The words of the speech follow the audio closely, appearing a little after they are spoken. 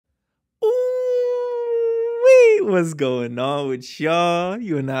What's going on with y'all?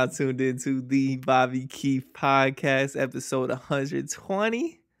 You are now tuned into the Bobby Keefe Podcast, episode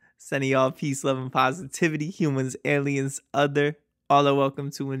 120. Sending y'all peace, love, and positivity, humans, aliens, other. All are welcome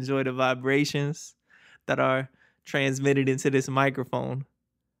to enjoy the vibrations that are transmitted into this microphone.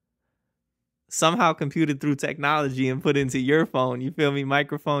 Somehow computed through technology and put into your phone. You feel me?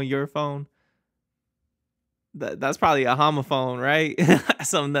 Microphone, your phone. That's probably a homophone, right?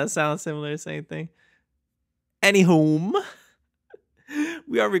 Something that sounds similar, same thing. Anywho,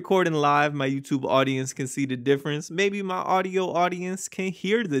 we are recording live. My YouTube audience can see the difference. Maybe my audio audience can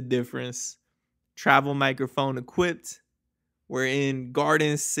hear the difference. Travel microphone equipped. We're in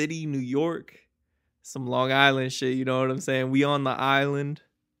Garden City, New York. Some Long Island shit, you know what I'm saying? We on the island.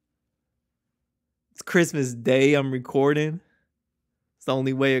 It's Christmas Day. I'm recording. It's the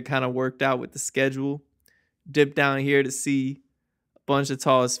only way it kind of worked out with the schedule. Dipped down here to see a bunch of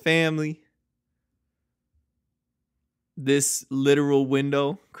Tall's family. This literal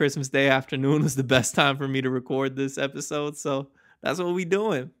window, Christmas Day afternoon, was the best time for me to record this episode. So that's what we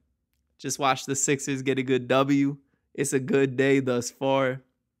doing. Just watch the Sixers get a good W. It's a good day thus far.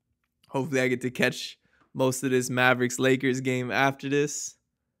 Hopefully I get to catch most of this Mavericks-Lakers game after this.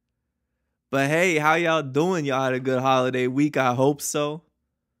 But hey, how y'all doing? Y'all had a good holiday week. I hope so.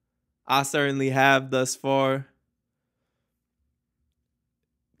 I certainly have thus far.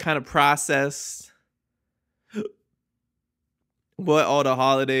 Kind of processed what all the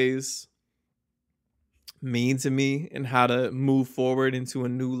holidays mean to me and how to move forward into a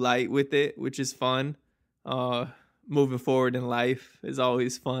new light with it, which is fun. Moving forward in life is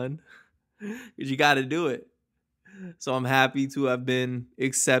always fun because you got to do it. So I'm happy to have been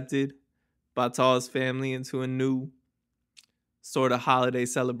accepted by Tall's family into a new sort of holiday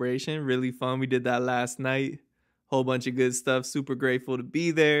celebration. Really fun. We did that last night. Whole bunch of good stuff. Super grateful to be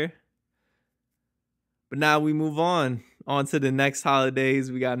there. But now we move on to the next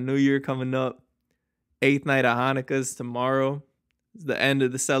holidays. We got New Year coming up. 8th night of Hanukkah is tomorrow. It's the end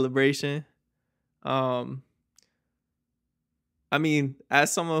of the celebration. I mean,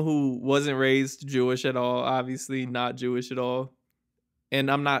 as someone who wasn't raised Jewish at all, obviously not Jewish at all, and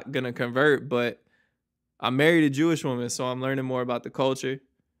I'm not going to convert, but I'm married a Jewish woman, so I'm learning more about the culture,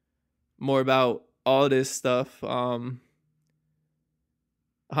 more about all this stuff.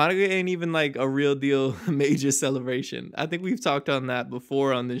 Hanukkah ain't even like a real deal major celebration. I think we've talked on that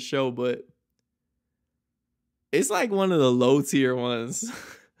before on this show, but it's like one of the low tier ones.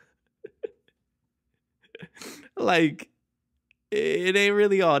 Like, it ain't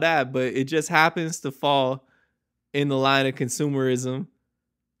really all that, but it just happens to fall in the line of consumerism,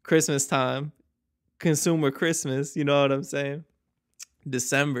 Christmas time, consumer Christmas, you know what I'm saying?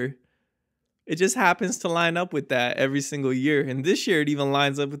 December. It just happens to line up with that every single year. And this year, it even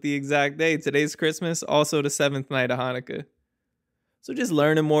lines up with the exact day. Today's Christmas, also the 7th night of Hanukkah. So just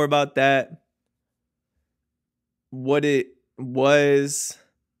learning more about that. What it was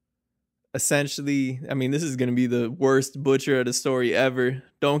essentially. I mean, this is going to be the worst butcher of the story ever.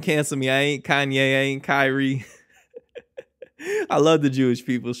 Don't cancel me. I ain't Kanye. I ain't Kyrie. I love the Jewish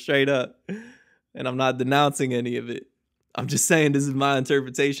people, straight up. And I'm not denouncing any of it. I'm just saying this is my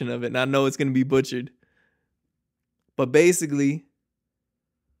interpretation of it, and I know it's going to be butchered. But basically,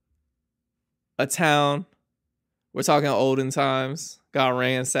 a town, we're talking olden times, got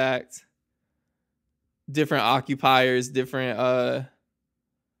ransacked. Different occupiers, different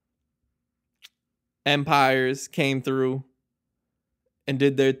empires came through and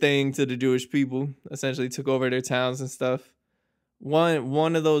did their thing to the Jewish people, essentially took over their towns and stuff.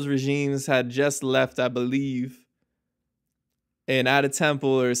 One of those regimes had just left, I believe. And at a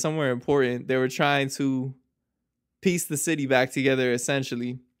temple or somewhere important, they were trying to piece the city back together,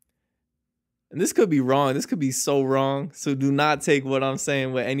 essentially. And this could be wrong. This could be so wrong. So do not take what I'm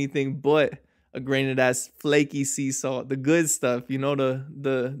saying with anything but a grain of that flaky sea salt. The good stuff, you know,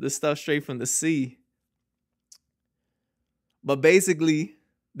 the stuff straight from the sea. But basically,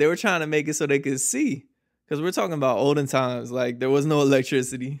 they were trying to make it so they could see. Because we're talking about olden times. Like, there was no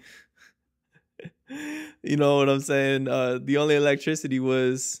electricity. You know what I'm saying? The only electricity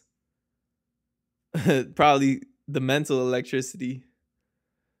was probably the mental electricity.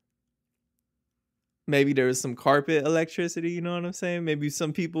 Maybe there was some carpet electricity, you know what I'm saying? Maybe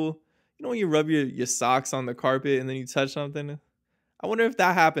some people, you know when you rub your socks on the carpet and then you touch something? I wonder if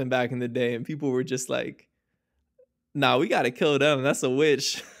that happened back in the day and people were just like, nah, we got to kill them. That's a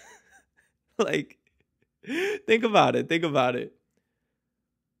witch. Like, think about it. Think about it.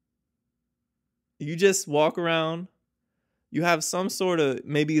 You just walk around. You have some sort of,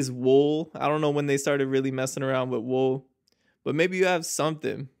 maybe it's wool. I don't know when they started really messing around with wool. But maybe you have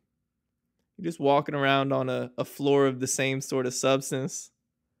something. You're just walking around on a floor of the same sort of substance.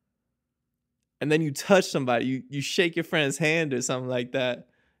 And then you touch somebody, you shake your friend's hand or something like that,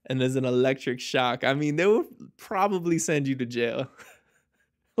 and there's an electric shock. I mean, they would probably send you to jail.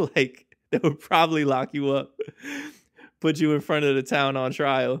 Like, they would probably lock you up, put you in front of the town on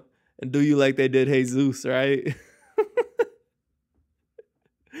trial, and do you like they did Jesus, right?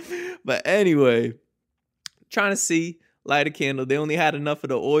 But anyway, trying to see, light a candle. They only had enough of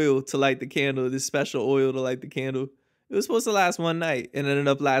the oil to light the candle, this special oil to light the candle. It was supposed to last one night and ended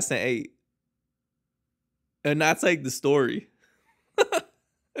up lasting 8. And that's like the story.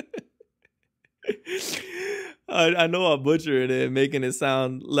 I know I'm butchering it and making it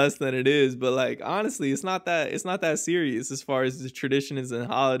sound less than it is, but like honestly, it's not that serious as far as the traditions and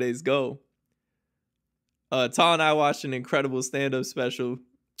holidays go. Tal and I watched an incredible stand-up special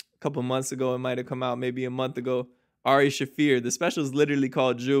a couple months ago. It might have come out maybe a month ago. Ari Shafir. The special is literally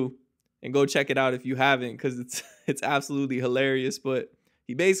called Jew, and go check it out if you haven't, because it's absolutely hilarious. But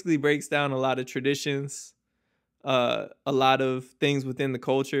he basically breaks down a lot of traditions, a lot of things within the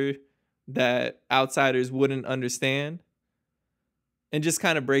culture that outsiders wouldn't understand, and just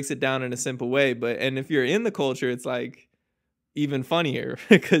kind of breaks it down in a simple way. And if you're in the culture, it's like even funnier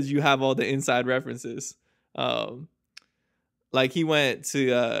because you have all the inside references. Like he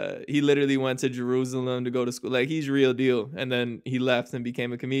literally went to Jerusalem to go to school. Like he's real deal. And then he left and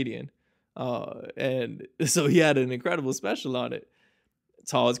became a comedian. And so he had an incredible special on it.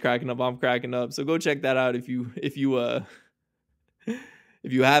 Tall is cracking up. I'm cracking up. So go check that out if you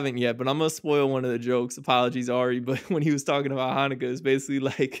haven't yet. But I'm going to spoil one of the jokes. Apologies, Ari. But when he was talking about Hanukkah, it's basically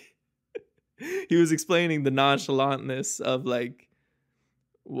like he was explaining the nonchalantness of like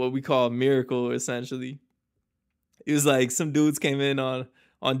what we call a miracle, essentially. It was like some dudes came in on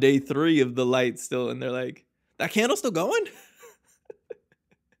day 3 of the light still, and they're like, "That candle's still going?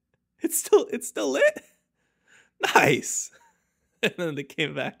 It's still lit? Nice." And then they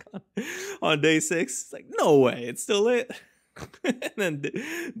came back on day 6. It's like, "No way, it's still lit." And then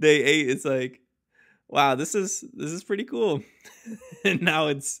day 8, it's like, "Wow, this is pretty cool." And now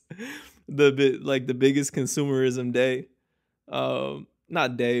it's the biggest consumerism day.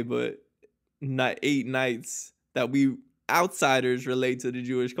 Not day, but not 8 nights that we outsiders relate to the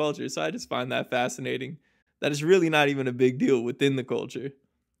Jewish culture. So I just find that fascinating. That it's really not even a big deal within the culture.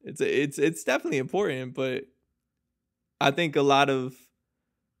 It's definitely important, but I think a lot of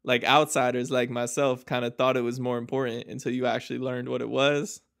like outsiders like myself kind of thought it was more important until you actually learned what it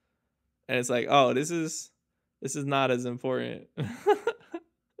was. And it's like, oh, this is not as important.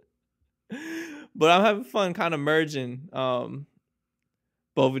 But I'm having fun kind of merging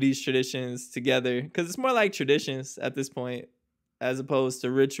both of these traditions together, because it's more like traditions at this point as opposed to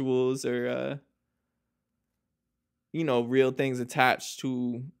rituals or real things attached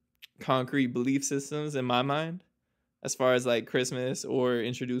to concrete belief systems in my mind, as far as like Christmas or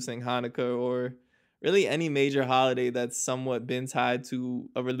introducing Hanukkah or really any major holiday that's somewhat been tied to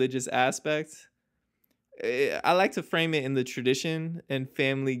a religious aspect. I like to frame it in the tradition and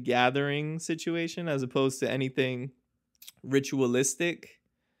family gathering situation as opposed to anything ritualistic,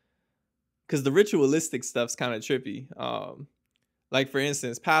 because the ritualistic stuff's kind of trippy. Like for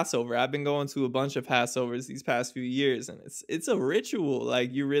instance, Passover. I've been going to a bunch of Passovers these past few years, and it's a ritual. Like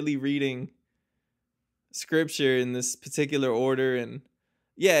you're really reading scripture in this particular order, and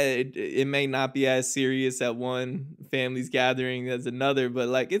yeah, it may not be as serious at one family's gathering as another, but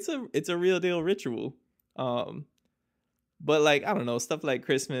like it's a real deal ritual. But like I don't know, stuff like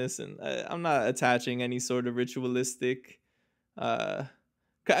Christmas, and I'm not attaching any sort of ritualistic.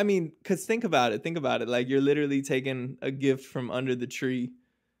 I mean, because think about it. Like you're literally taking a gift from under the tree,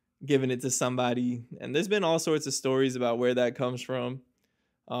 giving it to somebody. And there's been all sorts of stories about where that comes from.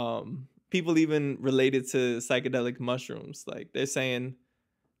 People even related to psychedelic mushrooms. Like they're saying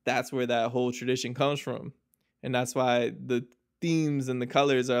that's where that whole tradition comes from. And that's why the themes and the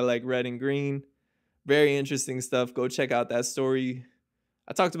colors are like red and green. Very interesting stuff. Go check out that story.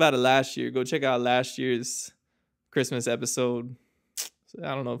 I talked about it last year. Go check out last year's Christmas episode.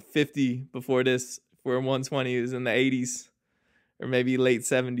 I don't know, 50 before this, where 120 is in the 80s or maybe late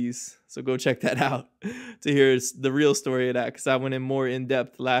 70s. So go check that out to hear the real story of that, because I went in more in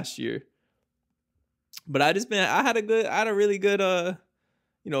depth last year. But I had a really good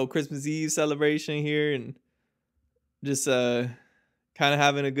Christmas Eve celebration here, and just kind of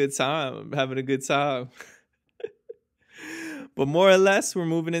having a good time. But more or less, we're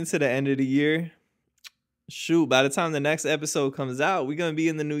moving into the end of the year. Shoot, by the time the next episode comes out, we're going to be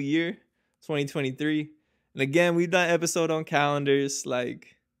in the new year, 2023. And again, we've done episode on calendars.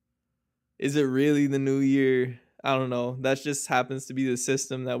 Like, is it really the new year? I don't know. That just happens to be the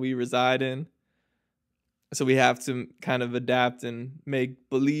system that we reside in. So we have to kind of adapt and make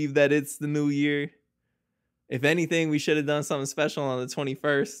believe that it's the new year. If anything, we should have done something special on the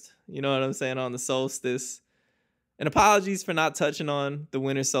 21st. You know what I'm saying? On the solstice. And apologies for not touching on the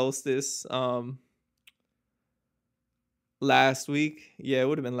winter solstice last week. Yeah, it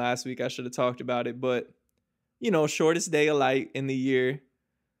would have been last week. I should have talked about it. But, shortest day of light in the year.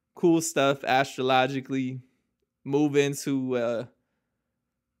 Cool stuff astrologically. Move into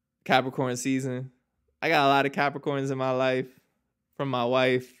Capricorn season. I got a lot of Capricorns in my life, from my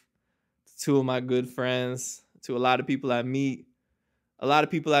wife to two of my good friends to a lot of people I meet. A lot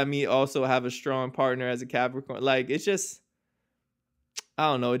of people I meet also have a strong partner as a Capricorn. Like, it's just,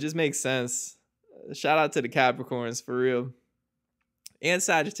 I don't know, it just makes sense. Shout out to the Capricorns, for real. And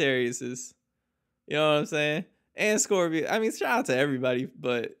Sagittariuses. You know what I'm saying? And Scorpio. I mean, shout out to everybody,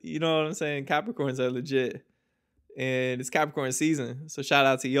 but you know what I'm saying? Capricorns are legit. And it's Capricorn season, so shout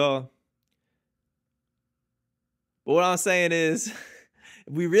out to y'all. But what I'm saying is,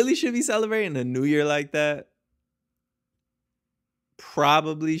 if we really should be celebrating a new year like that,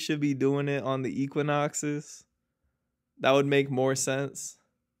 probably should be doing it on the equinoxes. That would make more sense.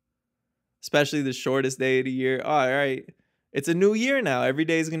 Especially the shortest day of the year. All right. It's a new year now. Every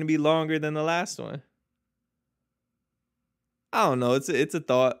day is going to be longer than the last one. I don't know. It's a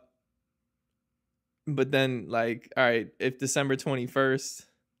thought. But then, like, all right, if December 21st,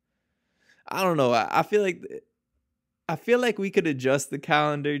 I don't know. I feel like we could adjust the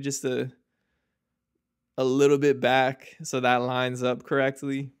calendar just a little bit back so that lines up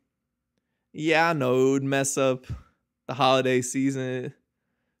correctly. Yeah, I know it would mess up the holiday season.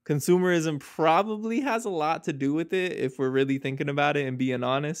 Consumerism probably has a lot to do with it if we're really thinking about it and being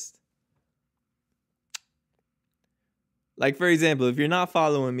honest. Like, for example, if you're not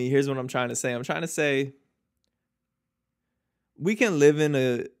following me, here's what I'm trying to say. I'm trying to say we can live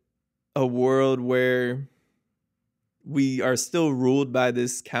in a world where we are still ruled by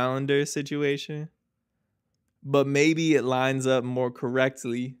this calendar situation, but maybe it lines up more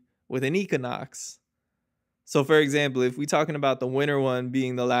correctly with an equinox. So, for example, if we're talking about the winter one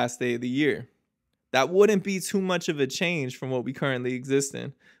being the last day of the year, that wouldn't be too much of a change from what we currently exist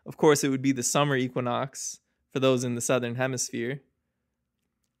in. Of course, it would be the summer equinox for those in the southern hemisphere.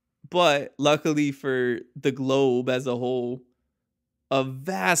 But luckily for the globe as a whole, a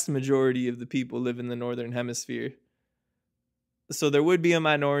vast majority of the people live in the northern hemisphere. So there would be a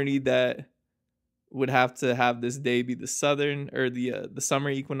minority that would have to have this day be the southern or the summer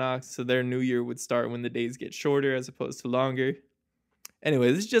equinox. So their new year would start when the days get shorter as opposed to longer.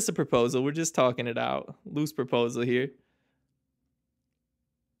 Anyway, this is just a proposal. We're just talking it out. Loose proposal here.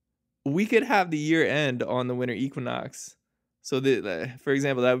 We could have the year end on the winter equinox. So that, for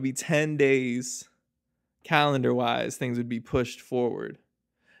example, that would be 10 days calendar-wise, things would be pushed forward.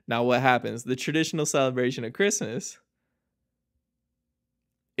 Now what happens? The traditional celebration of Christmas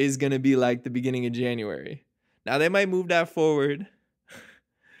is going to be like the beginning of January. Now they might move that forward.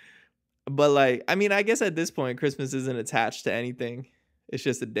 But like, I mean, I guess at this point, Christmas isn't attached to anything. It's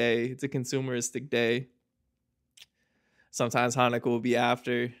just a day. It's a consumeristic day. Sometimes Hanukkah will be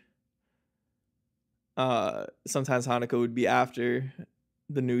after. Sometimes Hanukkah would be after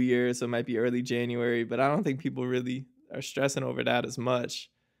the new year, so it might be early January, but I don't think people really are stressing over that as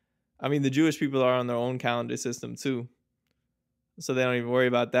much. I mean, the Jewish people are on their own calendar system too, so they don't even worry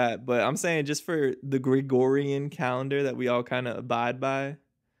about that. But I'm saying just for the Gregorian calendar that we all kind of abide by,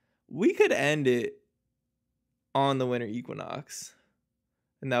 we could end it on the winter equinox,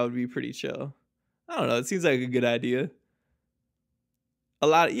 and that would be pretty chill. I don't know. It seems like a good idea. A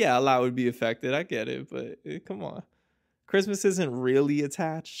lot would be affected. I get it, but come on. Christmas isn't really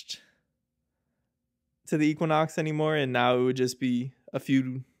attached to the equinox anymore, and now it would just be a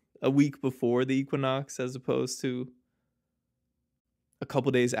week before the equinox as opposed to a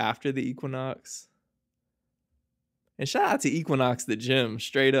couple days after the equinox. And shout out to Equinox the gym,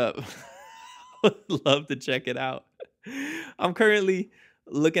 straight up. Would love to check it out. I'm currently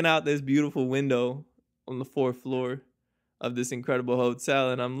looking out this beautiful window on the 4th floor of this incredible hotel,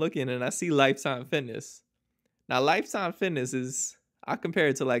 and I'm looking and I see Lifetime Fitness. Now, Lifetime Fitness is, I compare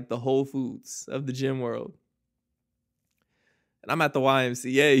it to like the Whole Foods of the gym world. And I'm at the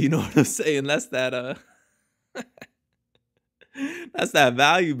YMCA, you know what I'm saying? That's that that's that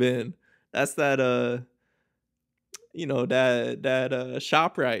value bin. That's that that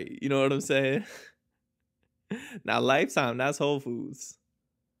ShopRite, you know what I'm saying? Now Lifetime, that's Whole Foods.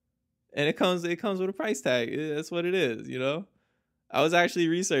 And it comes with a price tag. That's what it is, you know? I was actually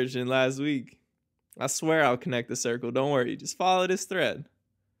researching last week. I swear I'll connect the circle. Don't worry. Just follow this thread.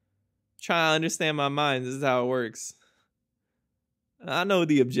 Try to understand my mind. This is how it works. I know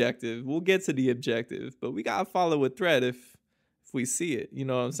the objective. We'll get to the objective, but we gotta follow a thread if we see it. You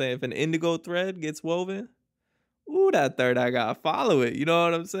know what I'm saying? If an indigo thread gets woven, ooh, that thread, I gotta follow it. You know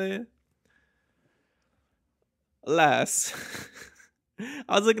what I'm saying? Alas,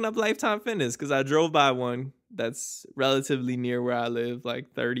 I was looking up Lifetime Fitness because I drove by one that's relatively near where I live,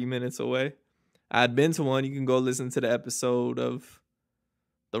 like 30 minutes away. I had been to one. You can go listen to the episode of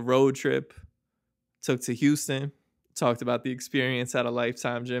the road trip took to Houston. Talked about the experience at a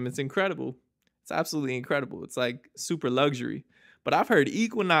Lifetime gym. It's incredible. It's absolutely incredible. It's like super luxury. But I've heard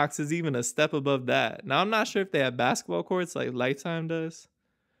Equinox is even a step above that. Now, I'm not sure if they have basketball courts like Lifetime does.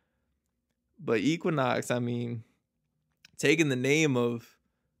 But Equinox, I mean, taking the name of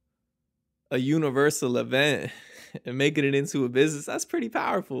a universal event and making it into a business, that's pretty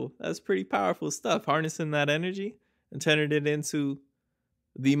powerful. That's pretty powerful stuff. Harnessing that energy and turning it into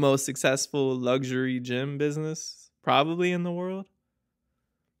the most successful luxury gym business probably in the world.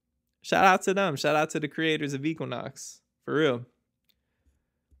 Shout out to them. Shout out to the creators of Equinox. For real.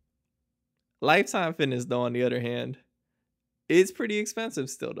 Lifetime Fitness, though, on the other hand, it's pretty expensive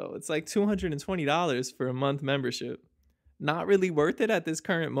still, though. It's like $220 for a month membership. Not really worth it at this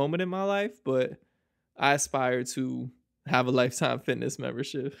current moment in my life, but I aspire to have a Lifetime Fitness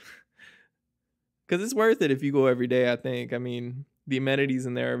membership. Because it's worth it if you go every day, I think. I mean, the amenities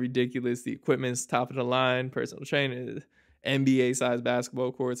in there are ridiculous. The equipment's top of the line, personal training, NBA-sized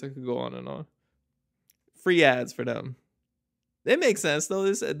basketball courts. I could go on and on. Free ads for them. It makes sense, though.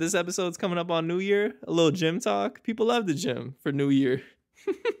 This episode's coming up on New Year. A little gym talk. People love the gym for New Year.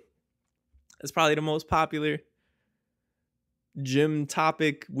 It's probably the most popular gym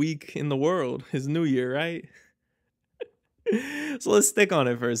topic week in the world is New Year, right? So let's stick on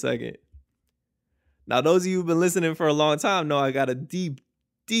it for a second. Now, those of you who've been listening for a long time know I got a deep,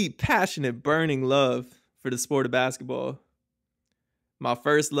 deep, passionate, burning love for the sport of basketball. My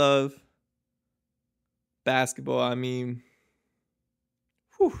first love, basketball. I mean,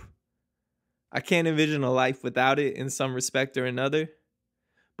 whew, I can't envision a life without it in some respect or another.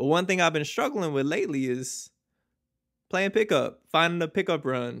 But one thing I've been struggling with lately is playing pickup, finding a pickup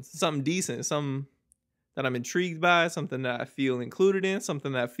run, something decent, something that I'm intrigued by, something that I feel included in,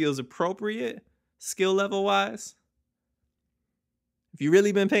 something that feels appropriate, skill level wise. If you've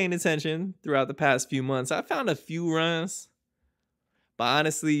really been paying attention throughout the past few months, I found a few runs, but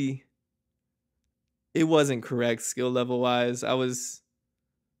honestly, it wasn't correct skill level wise.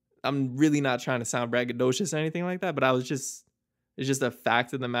 I'm really not trying to sound braggadocious or anything like that, but it's just a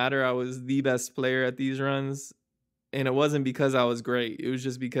fact of the matter. I was the best player at these runs, and it wasn't because I was great. It was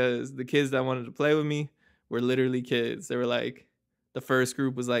just because the kids that wanted to play with me were literally kids. They were like, the first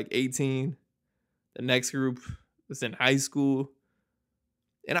group was like 18. The next group was in high school.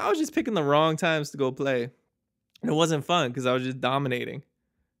 And I was just picking the wrong times to go play. And it wasn't fun because I was just dominating.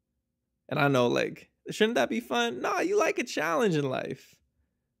 And I know, like, shouldn't that be fun? No, you like a challenge in life.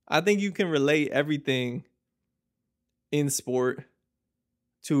 I think you can relate everything in sport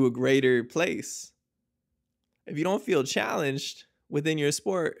to a greater place. If you don't feel challenged within your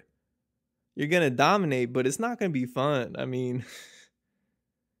sport, you're going to dominate, but it's not going to be fun. I mean,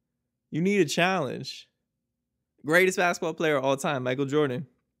 you need a challenge. Greatest basketball player of all time, Michael Jordan.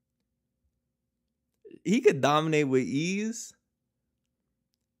 He could dominate with ease,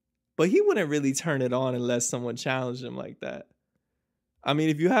 but he wouldn't really turn it on unless someone challenged him like that. I mean,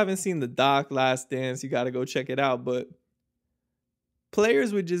 if you haven't seen the doc Last Dance, you got to go check it out. But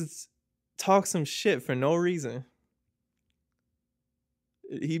players would just talk some shit for no reason.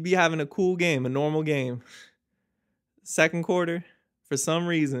 He'd be having a cool game, a normal game. Second quarter, for some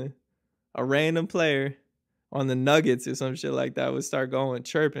reason, a random player on the Nuggets or some shit like that would start going,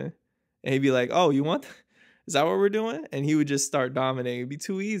 chirping. And he'd be like, oh, you want that? Is that what we're doing? And he would just start dominating. It'd be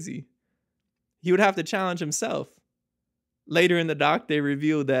too easy. He would have to challenge himself. Later in the doc, they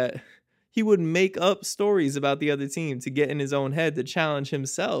revealed that he would make up stories about the other team to get in his own head to challenge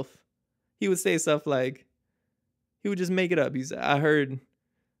himself. He would say stuff like, he would just make it up. He said, I heard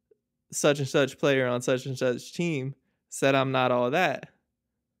such and such player on such and such team said I'm not all that,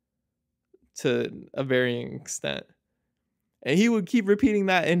 to a varying extent. And he would keep repeating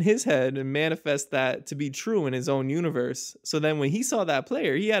that in his head and manifest that to be true in his own universe. So then when he saw that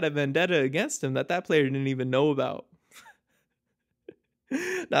player, he had a vendetta against him that player didn't even know about.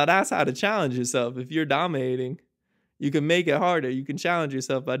 Now that's how to challenge yourself. If you're dominating, you can make it harder. You can challenge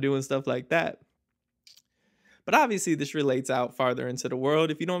yourself by doing stuff like that. But obviously this relates out farther into the world.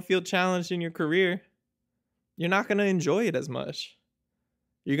 If you don't feel challenged in your career, you're not going to enjoy it as much.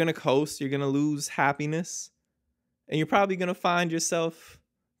 You're going to coast. You're going to lose happiness. And you're probably going to find yourself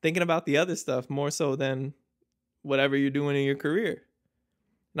thinking about the other stuff more so than whatever you're doing in your career.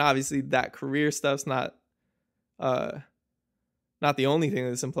 And obviously that career stuff's not the only thing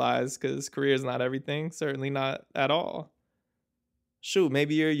this implies, because career is not everything, certainly not at all. Shoot,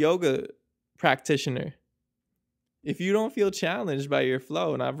 maybe you're a yoga practitioner. If you don't feel challenged by your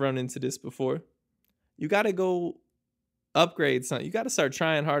flow, and I've run into this before, you got to go upgrade something. You got to start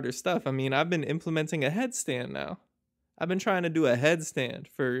trying harder stuff. I mean, I've been implementing a headstand now. I've been trying to do a headstand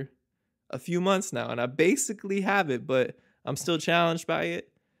for a few months now, and I basically have it, but I'm still challenged by it.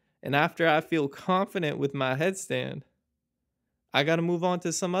 And after I feel confident with my headstand, I got to move on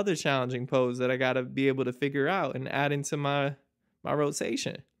to some other challenging pose that I got to be able to figure out and add into my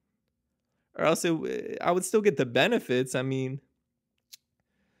rotation. Or else I would still get the benefits. I mean,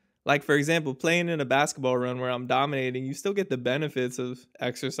 like, for example, playing in a basketball run where I'm dominating, you still get the benefits of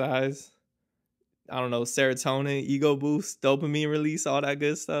exercise. I don't know, serotonin, ego boost, dopamine release, all that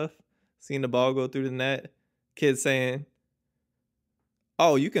good stuff. Seeing the ball go through the net. Kids saying,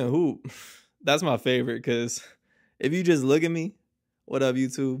 oh, you can hoop. That's my favorite, because if you just look at me, what up,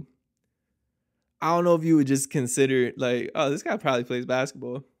 YouTube? I don't know if you would just consider, like, oh, this guy probably plays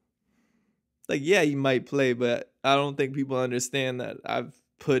basketball. Like, yeah, you might play, but I don't think people understand that I've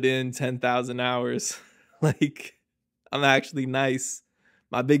put in 10,000 hours. Like, I'm actually nice.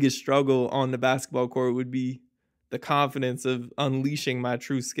 My biggest struggle on the basketball court would be the confidence of unleashing my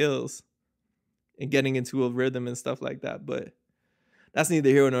true skills and getting into a rhythm and stuff like that. But that's neither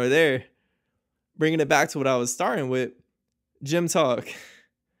here nor there. Bringing it back to what I was starting with, gym talk.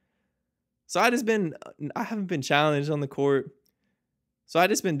 So I haven't been challenged on the court. So I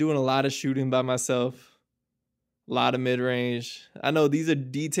just been doing a lot of shooting by myself, a lot of mid-range. I know these are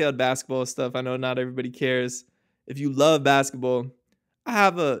detailed basketball stuff. I know not everybody cares. If you love basketball, I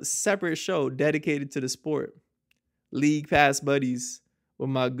have a separate show dedicated to the sport. League Pass Buddies with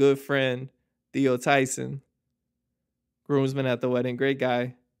my good friend, Theo Tyson, groomsman at the wedding, great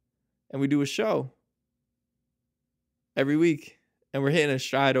guy. And we do a show every week. And we're hitting a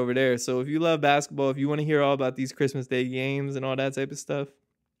stride over there. So if you love basketball, if you want to hear all about these Christmas Day games and all that type of stuff,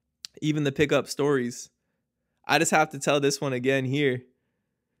 even the pickup stories, I just have to tell this one again here,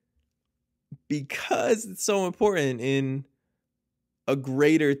 because it's so important in a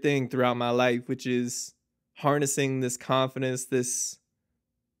greater thing throughout my life, which is harnessing this confidence, this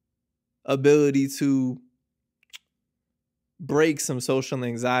ability to break some social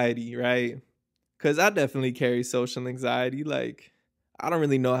anxiety, right? Because I definitely carry social anxiety. Like, I don't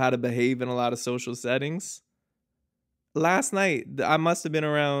really know how to behave in a lot of social settings. Last night, I must have been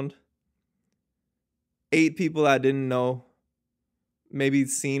around 8 people I didn't know, maybe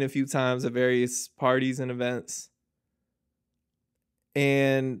seen a few times at various parties and events.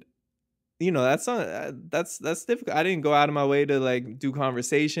 And, you know, that's difficult. I didn't go out of my way to, like, do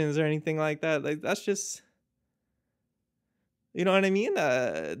conversations or anything like that. Like, that's just, you know what I mean?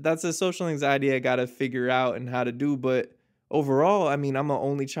 That's a social anxiety I got to figure out and how to do. But overall, I mean, I'm an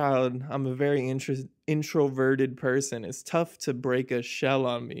only child. I'm a very introverted person. It's tough to break a shell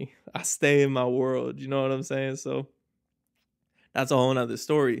on me. I stay in my world. You know what I'm saying? So that's a whole nother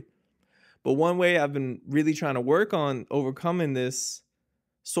story. But one way I've been really trying to work on overcoming this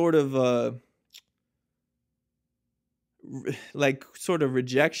sort of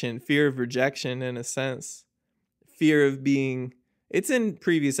rejection, fear of rejection in a sense, fear of being, it's in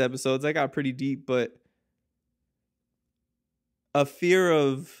previous episodes. I got pretty deep, but a fear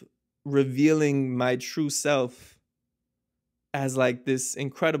of revealing my true self as like this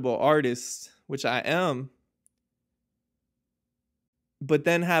incredible artist, which I am, but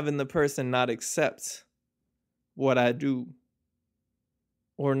then having the person not accept what I do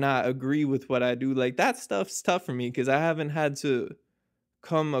or not agree with what I do. Like, that stuff's tough for me because I haven't had to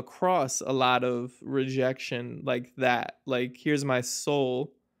come across a lot of rejection like that. Like, here's my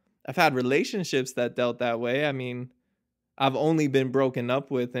soul. I've had relationships that dealt that way. I mean, I've only been broken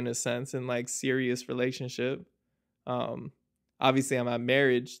up with, in a sense, in like serious relationship. Obviously I'm not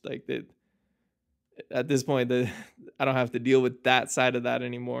married. Like, that at this point, I don't have to deal with that side of that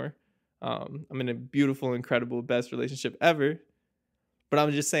anymore. I'm in a beautiful, incredible, best relationship ever. But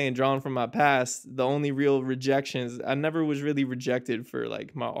I'm just saying, drawn from my past, the only real rejections, I never was really rejected for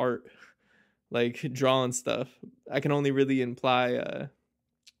like my art, like drawing stuff. I can only really imply,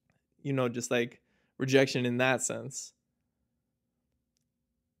 just like rejection in that sense.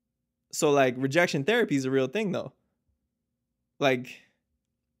 So like rejection therapy is a real thing though. Like,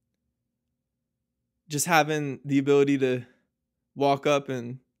 just having the ability to walk up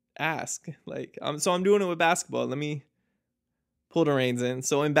and ask. Like, so I'm doing it with basketball. Let me pull the reins in.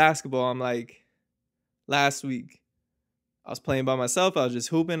 So in basketball, I'm like, last week, I was playing by myself. I was just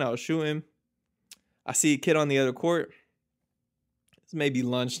hooping. I was shooting. I see a kid on the other court. It's maybe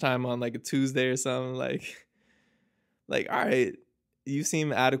lunchtime on like a Tuesday or something. Like, all right, you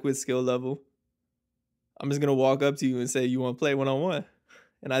seem adequate skill level. I'm just going to walk up to you and say, you want to play one-on-one?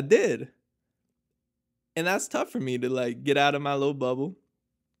 And I did. And that's tough for me to like get out of my little bubble.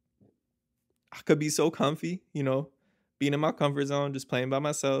 I could be so comfy, being in my comfort zone, just playing by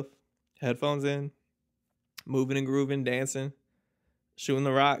myself, headphones in, moving and grooving, dancing, shooting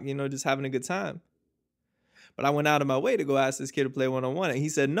the rock, just having a good time. But I went out of my way to go ask this kid to play one-on-one, and he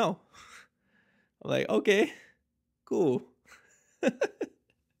said no. I'm like, okay, cool.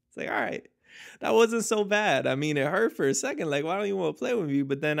 It's like, all right. That wasn't so bad. I mean, it hurt for a second. Like, why don't you want to play with me?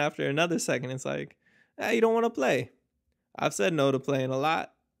 But then after another second, it's like, hey, you don't want to play. I've said no to playing a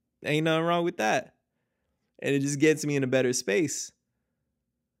lot. Ain't nothing wrong with that. And it just gets me in a better space.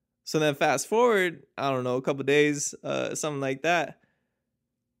 So then fast forward, I don't know, a couple days, something like that.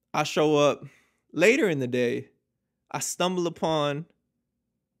 I show up later in the day. I stumble upon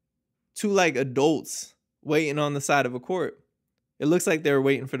two like adults waiting on the side of a court. It looks like they were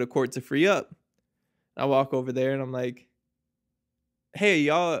waiting for the court to free up. I walk over there and I'm like, hey,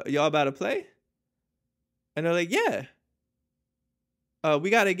 y'all about to play? And they're like, yeah.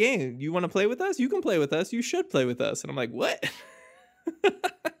 We got a game. You want to play with us? You can play with us. You should play with us. And I'm like, what?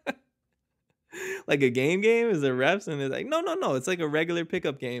 Like a game? Is there refs? And they're like, no. It's like a regular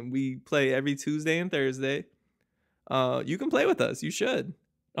pickup game. We play every Tuesday and Thursday. You can play with us. You should.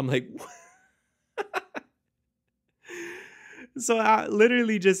 I'm like, what? So I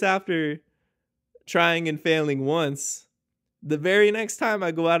literally just after trying and failing once, the very next time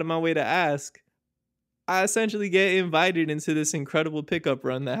I go out of my way to ask, I essentially get invited into this incredible pickup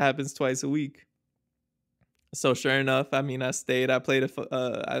run that happens twice a week. So sure enough, I mean, I stayed. I played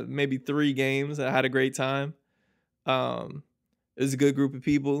maybe 3 games. I had a great time. It was a good group of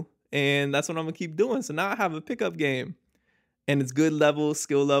people, and that's what I'm gonna keep doing. So now I have a pickup game, and it's good level,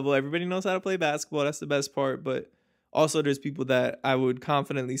 skill level. Everybody knows how to play basketball. That's the best part. But also, there's people that I would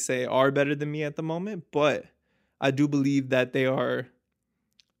confidently say are better than me at the moment. But I do believe that they are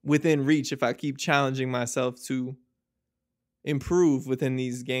within reach if I keep challenging myself to improve within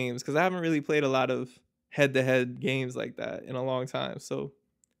these games, because I haven't really played a lot of head-to-head games like that in a long time. So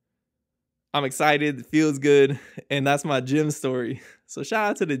I'm excited. It feels good. And that's my gym story. So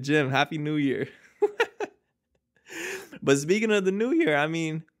shout out to the gym. Happy New Year. But speaking of the New Year, I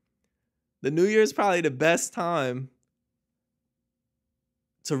mean, the New Year is probably the best time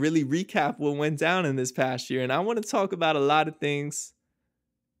to really recap what went down in this past year. And I want to talk about a lot of things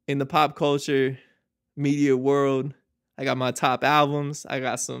in the pop culture media world. I got my top albums. I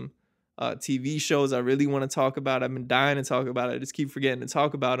got some TV shows I really want to talk about. I've been dying to talk about it. I just keep forgetting to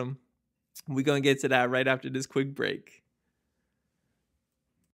talk about them. We're going to get to that right after this quick break.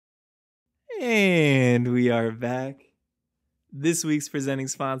 And we are back. This week's presenting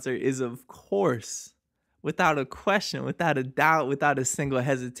sponsor is, of course, without a question, without a doubt, without a single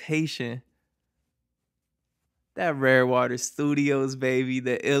hesitation, that Rare Water Studios, baby,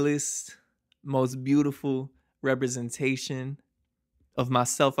 the illest, most beautiful representation of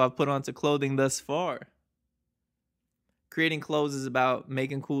myself I've put onto clothing thus far. Creating clothes is about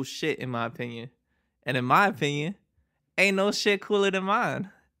making cool shit, in my opinion. And in my opinion, ain't no shit cooler than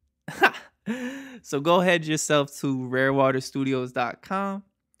mine. So go ahead yourself to rarewaterstudios.com.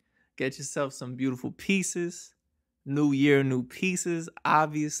 Get yourself some beautiful pieces. New year, new pieces,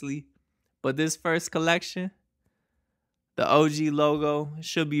 obviously. But this first collection, the OG logo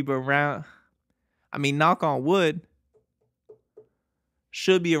should be around. I mean, knock on wood,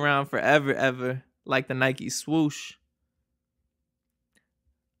 should be around forever, ever, like the Nike swoosh.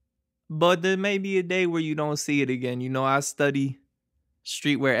 But there may be a day where you don't see it again. I study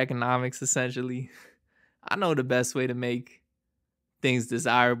streetwear economics, essentially. I know the best way to make things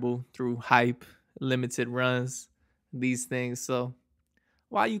desirable through hype, limited runs, these things. So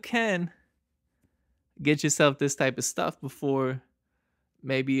while you can, get yourself this type of stuff before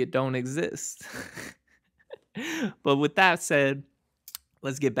maybe it don't exist. But with that said,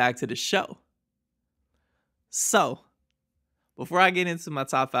 let's get back to the show. So, before I get into my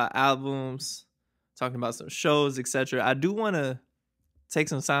top 5 albums, talking about some shows, etc., I do want to take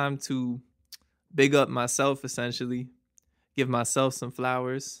some time to big up myself, essentially, give myself some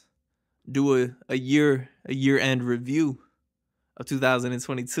flowers, do a year-end review of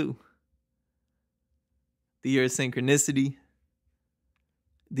 2022. The year of synchronicity,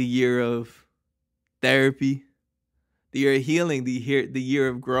 the year of therapy, the year of healing, the year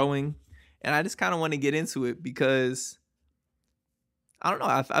of growing. And I just kind of want to get into it because, I don't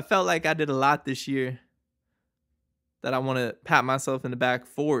know, I felt like I did a lot this year that I want to pat myself in the back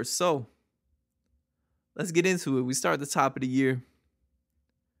for. So let's get into it. We start at the top of the year.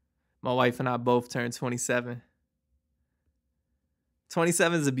 My wife and I both turned 27.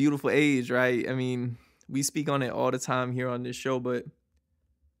 27 is a beautiful age, right? I mean, we speak on it all the time here on this show, but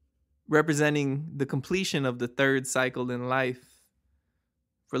representing the completion of the third cycle in life,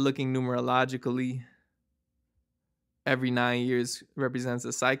 if we're looking numerologically, every 9 years represents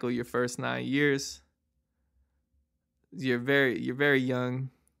a cycle. Your first 9 years, you're very young,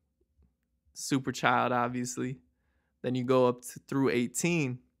 super child, obviously. Then you go up through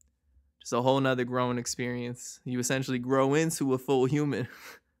 18. Just a whole nother growing experience. You essentially grow into a full human,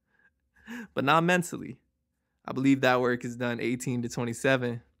 but not mentally. I believe that work is done 18 to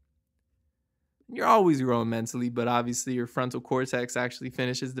 27. You're always growing mentally, but obviously your frontal cortex actually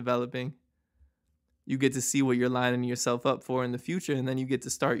finishes developing. You get to see what you're lining yourself up for in the future, and then you get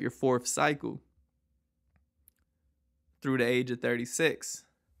to start your fourth cycle through the age of 36.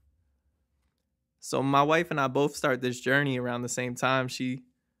 So my wife and I both start this journey around the same time. She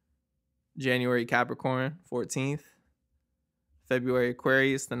January Capricorn, 14th. February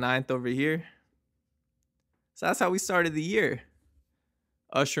Aquarius, the 9th over here. So that's how we started the year.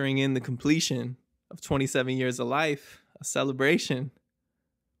 Ushering in the completion of 27 years of life. A celebration.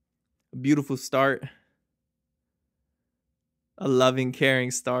 A beautiful start. A loving,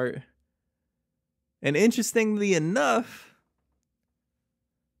 caring start. And interestingly enough,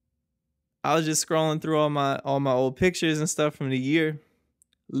 I was just scrolling through all my old pictures and stuff from the year.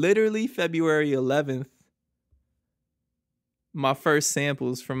 Literally February 11th, my first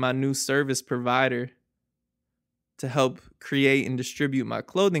samples from my new service provider to help create and distribute my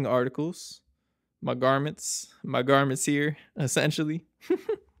clothing articles, my garments here, essentially.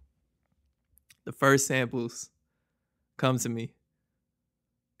 The first samples come to me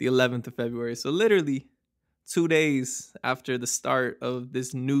the 11th of February. So literally 2 days after the start of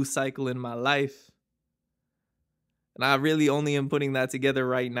this new cycle in my life. And I really only am putting that together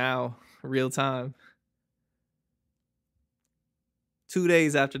right now, real time. 2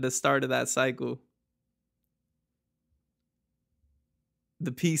 days after the start of that cycle,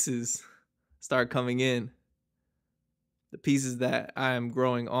 the pieces start coming in. The pieces that I am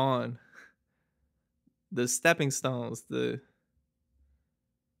growing on. The stepping stones, the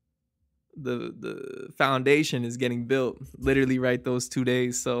foundation is getting built literally right those 2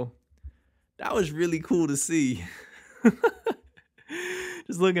 days. So that was really cool to see.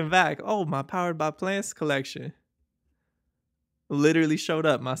 Just looking back, oh, my Powered by Plants collection literally showed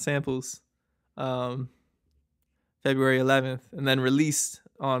up, my samples, February 11th, and then released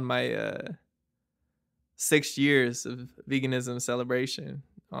on my 6 years of veganism celebration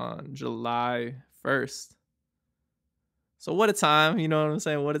on July 1st. So what a time, you know what I'm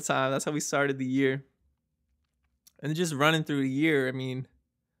saying? What a time. That's how we started the year. And just running through the year, I mean,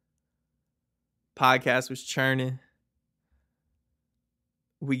 podcast was churning.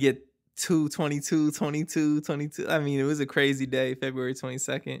 We get 22. I mean, it was a crazy day, February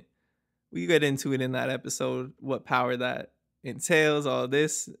 22nd. We get into it in that episode, what power that entails, all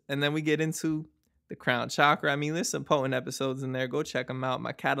this. And then we get into the crown chakra. I mean, there's some potent episodes in there. Go check them out.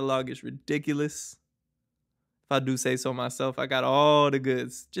 My catalog is ridiculous. If I do say so myself, I got all the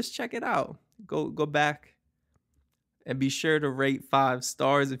goods. Just check it out. Go back and be sure to rate 5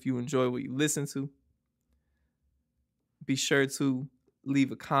 stars if you enjoy what you listen to. Be sure to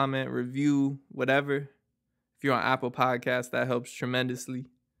leave a comment, review, whatever. If you're on Apple Podcasts, that helps tremendously.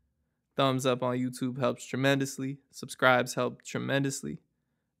 Thumbs up on YouTube helps tremendously. Subscribes help tremendously.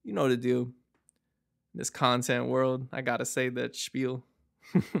 You know the deal. In this content world, I gotta say that spiel.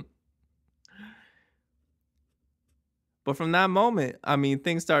 But from that moment, I mean,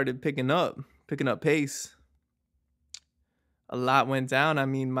 things started picking up pace. A lot went down. I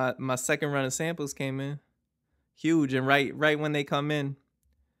mean, my second run of samples came in. Huge. And right when they come in,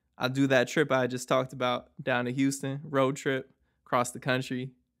 I do that trip I just talked about down to Houston, road trip, across the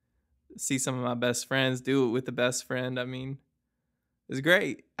country, see some of my best friends, do it with the best friend. I mean, it was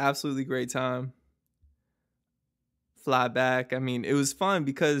great. Absolutely great time. Fly back. I mean, it was fun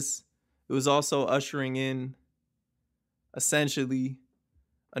because it was also ushering in essentially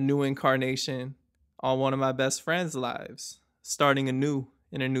a new incarnation on one of my best friends' lives, starting anew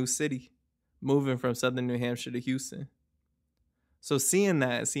in a new city, moving from Southern New Hampshire to Houston. So seeing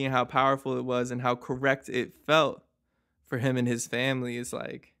how powerful it was and how correct it felt for him and his family is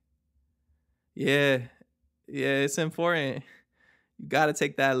like, yeah, it's important. You got to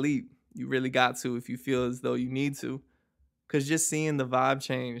take that leap. You really got to if you feel as though you need to. Because just seeing the vibe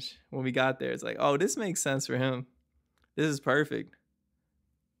change when we got there, it's like, oh, this makes sense for him. This is perfect.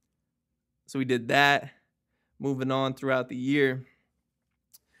 So we did that. moving on throughout the year,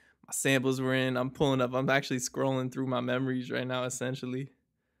 my samples were in. I'm pulling up. I'm actually scrolling through my memories right now, essentially.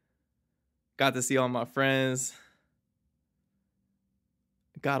 Got to see all my friends.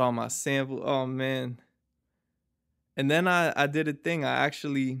 Got all my samples. Oh, man. And then I did a thing. I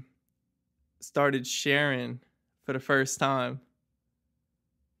actually started sharing for the first time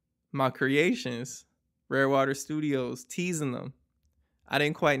my creations, Rare Water Studios, teasing them. I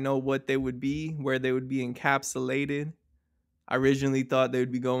didn't quite know what they would be, where they would be encapsulated. I originally thought they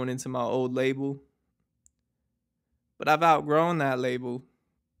would be going into my old label, but I've outgrown that label,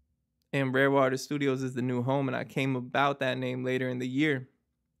 and Rare Water Studios is the new home, and I came about that name later in the year.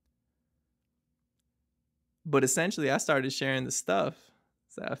 But essentially, I started sharing the stuff.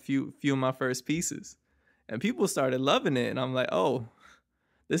 So a few of my first pieces, and people started loving it, and I'm like, oh,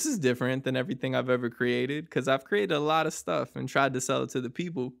 this is different than everything I've ever created, because I've created a lot of stuff and tried to sell it to the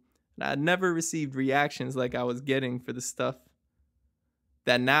people, and I never received reactions like I was getting for the stuff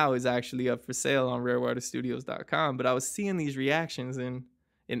that now is actually up for sale on rarewaterstudios.com. But I was seeing these reactions in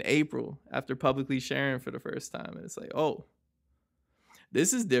April after publicly sharing for the first time, and it's like, oh,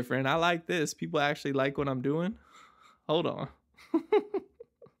 this is different. I like this. People actually like what I'm doing. Hold on.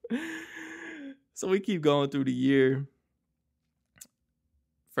 So we keep going through the year.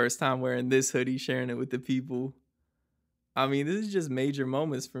 First time wearing this hoodie, sharing it with the people. I mean, this is just major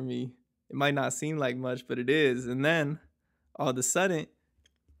moments for me. It might not seem like much, but it is. And then all of a sudden,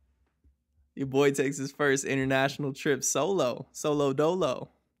 your boy takes his first international trip solo dolo.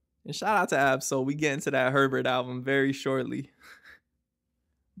 And shout out to Absol. We get into that Herbert album very shortly.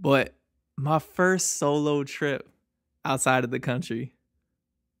 But my first solo trip outside of the country,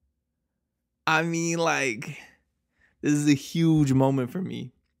 I mean, like, this is a huge moment for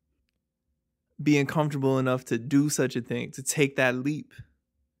me. Being comfortable enough to do such a thing, to take that leap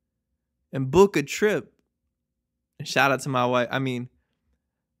and book a trip. And shout out to my wife. I mean,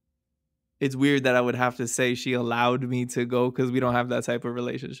 it's weird that I would have to say she allowed me to go, because we don't have that type of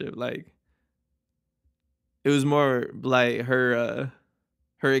relationship. Like, it was more like her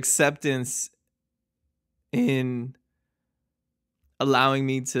acceptance in allowing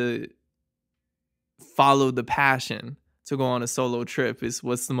me to follow the passion to go on a solo trip is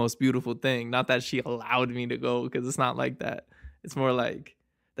what's the most beautiful thing. Not that she allowed me to go, because it's not like that. It's more like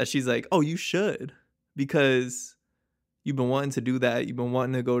that she's like, oh, you should, because you've been wanting to do that. You've been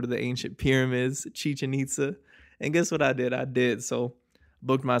wanting to go to the ancient pyramids, Chichen Itza. And guess what I did? I did. So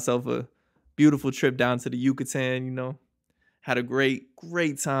booked myself a beautiful trip down to the Yucatan, had a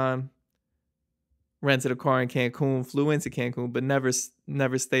great time. Rented a car in Cancun, flew into Cancun, but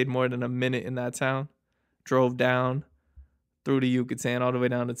never stayed more than a minute in that town. Drove down through the Yucatan all the way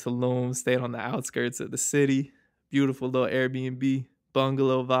down to Tulum, stayed on the outskirts of the city. Beautiful little Airbnb,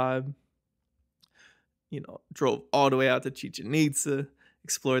 bungalow vibe. Drove all the way out to Chichen Itza,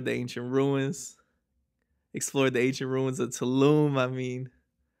 explored the ancient ruins. Explored the ancient ruins of Tulum. I mean,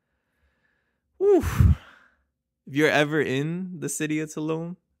 whew. If you're ever in the city of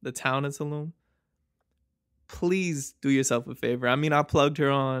Tulum, the town of Tulum, please do yourself a favor. I mean, I plugged her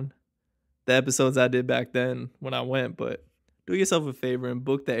on the episodes I did back then when I went, but do yourself a favor and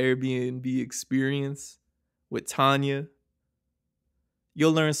book the Airbnb experience with Tanya.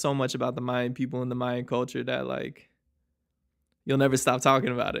 You'll learn so much about the Mayan people and the Mayan culture that, like, you'll never stop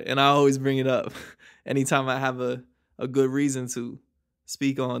talking about it. And I always bring it up anytime I have a good reason to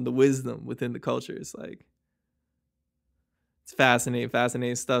speak on the wisdom within the culture. It's like, it's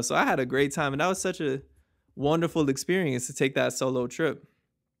fascinating stuff. So I had a great time, and that was such a wonderful experience to take that solo trip.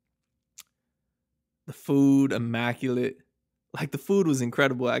 The food, immaculate. Like, the food was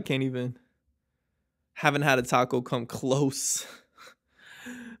incredible. Haven't had a taco come close.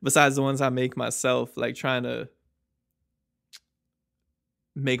 Besides the ones I make myself, like trying to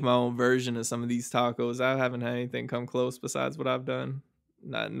make my own version of some of these tacos. I haven't had anything come close besides what I've done.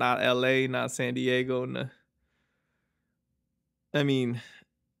 Not LA, not San Diego. No. I mean,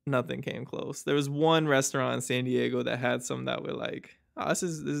 nothing came close. There was one restaurant in San Diego that had some that were like, oh, this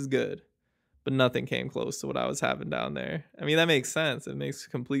is good. But nothing came close to what I was having down there. I mean, that makes sense. It makes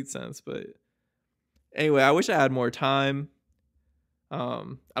complete sense. But anyway, I wish I had more time. I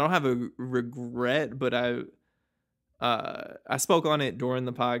don't have a regret, but I spoke on it during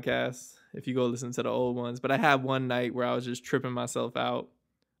the podcast, if you go listen to the old ones. But I had one night where I was just tripping myself out,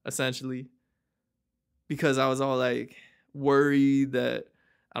 essentially, because I was all like worried that,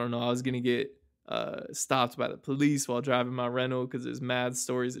 I don't know, I was going to get stopped by the police while driving my rental, because there's mad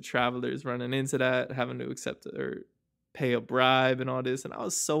stories of travelers running into that, having to accept or pay a bribe and all this. And I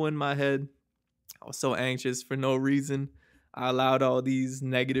was so in my head. I was so anxious for no reason. I allowed all these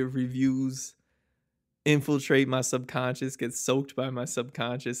negative reviews infiltrate my subconscious, get soaked by my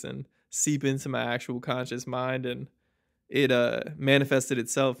subconscious, and seep into my actual conscious mind. And it manifested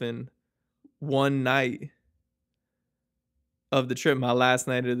itself in one night of the trip, my last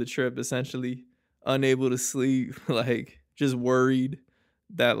night of the trip, essentially unable to sleep, like just worried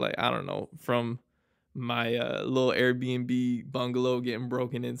that, like, I don't know, from my little Airbnb bungalow getting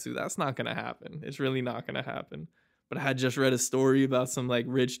broken into. That's not gonna happen. It's really not gonna happen. But I had just read a story about some like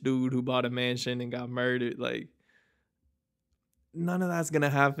rich dude who bought a mansion and got murdered. Like, none of that's gonna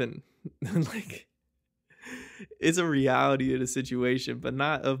happen. Like, it's a reality of the situation, but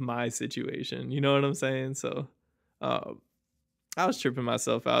not of my situation. You know what I'm saying? So I was tripping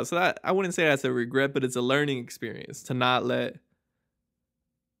myself out. So that, I wouldn't say that's a regret, but it's a learning experience to not let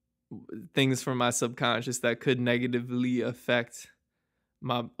things from my subconscious that could negatively affect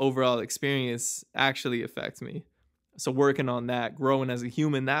my overall experience actually affect me. So working on that, growing as a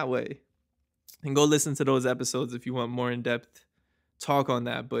human that way. And go listen to those episodes if you want more in-depth talk on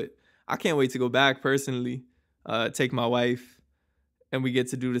that. But I can't wait to go back personally, take my wife, and we get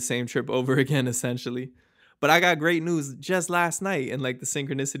to do the same trip over again, essentially. But I got great news just last night, and like the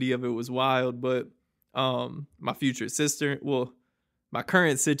synchronicity of it was wild. But my future sister, well, my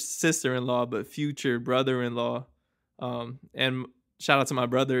current sister-in-law, but future brother-in-law, and shout out to my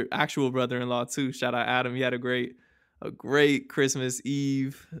brother, actual brother-in-law too. Shout out Adam. He had a great Christmas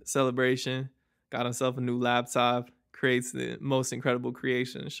Eve celebration. Got himself a new laptop. Creates the most incredible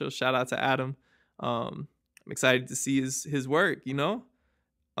creation. So shout out to Adam. I'm excited to see his work, you know?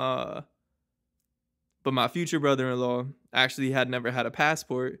 But my future brother-in-law actually had never had a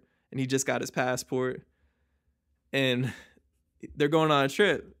passport, and he just got his passport. And they're going on a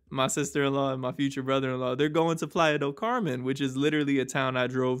trip. My sister-in-law and my future brother-in-law, they're going to Playa del Carmen, which is literally a town I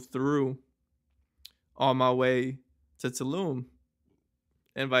drove through on my way to Tulum,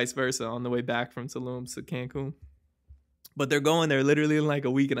 and vice versa on the way back from Tulum to Cancun. But they're going there literally in like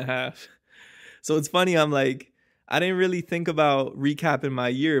a week and a half. So it's funny, I'm like, I didn't really think about recapping my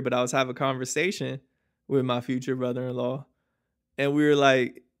year, but I was having a conversation with my future brother-in-law, and we were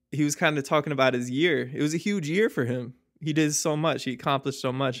like, he was kind of talking about his year. It was a huge year for him. He did so much. He accomplished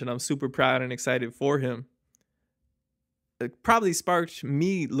so much, and I'm super proud and excited for him. It probably sparked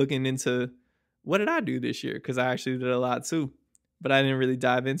me looking into, what did I do this year? Because I actually did a lot too, but I didn't really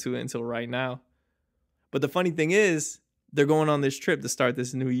dive into it until right now. But the funny thing is, they're going on this trip to start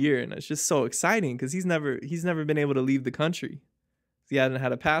this new year, and it's just so exciting because he's never been able to leave the country. He hadn't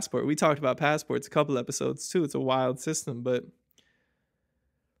had a passport. We talked about passports a couple episodes too. It's a wild system, but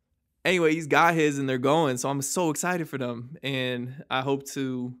anyway, he's got his and they're going. So I'm so excited for them. And I hope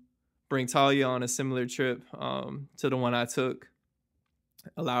to bring Talia on a similar trip to the one I took.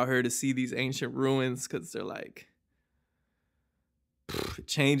 Allow her to see these ancient ruins, because they're like, it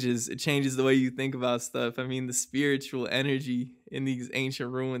changes the way you think about stuff. I mean, the spiritual energy in these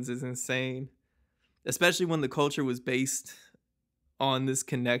ancient ruins is insane, especially when the culture was based on this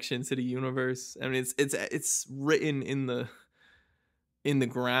connection to the universe. I mean, it's written in the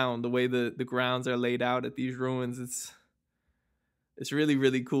ground, the way the grounds are laid out at these ruins. It's really,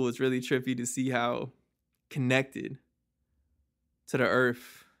 really cool. It's really trippy to see how connected to the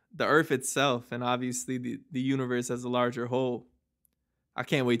earth itself, and obviously the universe as a larger whole. I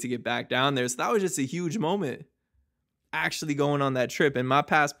can't wait to get back down there. So that was just a huge moment, actually going on that trip. And my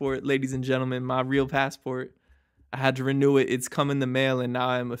passport, ladies and gentlemen, my real passport, I had to renew it. It's come in the mail, and now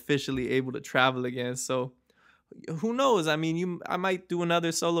I'm officially able to travel again. So who knows? I mean, I might do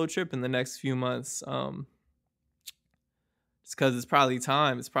another solo trip in the next few months. Just because it's probably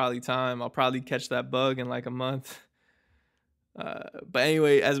time. I'll probably catch that bug in like a month. But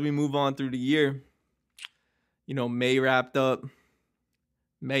anyway, as we move on through the year, you know, May wrapped up.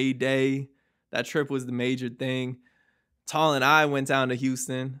 May Day, that trip was the major thing. Tal and I went down to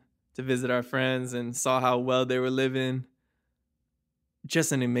Houston to visit our friends and saw how well they were living.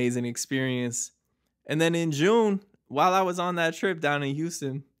 Just an amazing experience. And then in June, while I was on that trip down in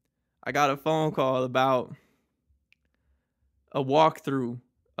Houston, I got a phone call about a walkthrough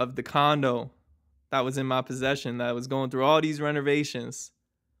of the condo that was in my possession that was going through all these renovations.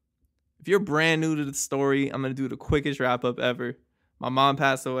 If you're brand new to the story, I'm going to do the quickest wrap up ever. My mom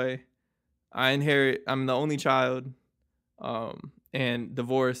passed away. I'm the only child, and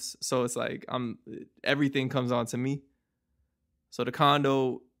divorced. So it's like everything comes on to me. So the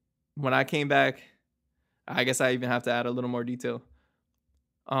condo, when I came back, I guess I even have to add a little more detail.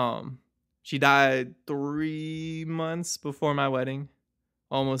 She died 3 months before my wedding,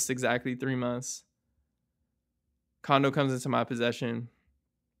 almost exactly 3 months. Condo comes into my possession,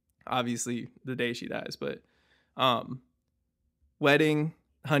 obviously the day she dies, but wedding,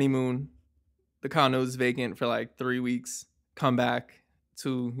 honeymoon, The condo's vacant for like 3 weeks. Come back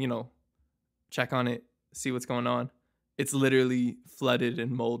to, check on it, see what's going on. It's literally flooded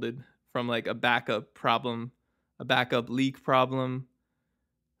and molded from like a backup problem, a backup leak problem,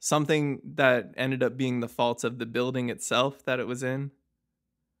 something that ended up being the fault of the building itself that it was in.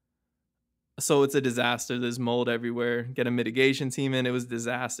 So it's a disaster. There's mold everywhere. Get a mitigation team in. It was a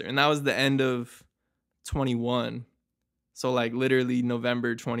disaster. And that was the end of 21. So like literally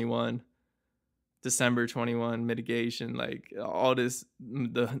November 21, December 21, mitigation, like all this,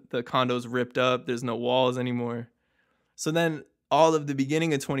 the condo's ripped up. There's no walls anymore. So then all of the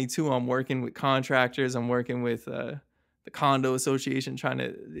beginning of 22, I'm working with contractors. I'm working with the condo association, trying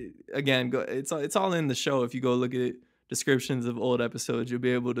to, again, go. It's all in the show. If you go look at descriptions of old episodes, you'll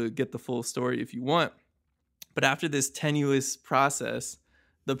be able to get the full story if you want. But after this tenuous process,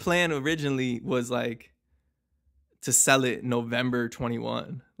 the plan originally was like to sell it November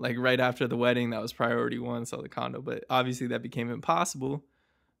 21, like right after the wedding. That was priority one, sell the condo. But obviously that became impossible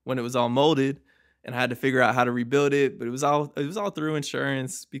when it was all molded, and I had to figure out how to rebuild it. But it was all through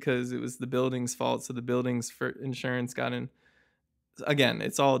insurance, because it was the building's fault. So the building's for insurance got in. Again,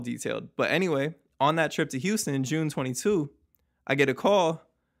 it's all detailed. But anyway, on that trip to Houston in June 22, I get a call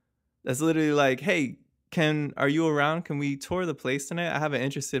that's literally like, hey, are you around? Can we tour the place tonight? I have an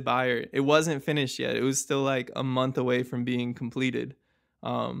interested buyer. It wasn't finished yet. It was still like a month away from being completed.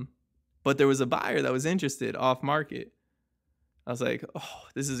 But there was a buyer that was interested off market. I was like, oh,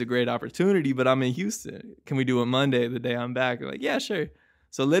 this is a great opportunity, but I'm in Houston. Can we do it Monday, the day I'm back? They're like, yeah, sure.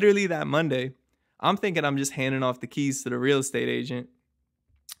 So literally that Monday, I'm thinking I'm just handing off the keys to the real estate agent.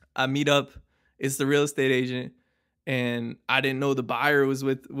 I meet up. It's the real estate agent, and I didn't know the buyer was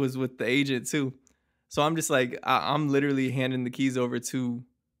with the agent too. So I'm just like, I'm literally handing the keys over to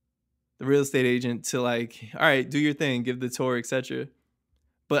the real estate agent to like, all right, do your thing, give the tour, etc.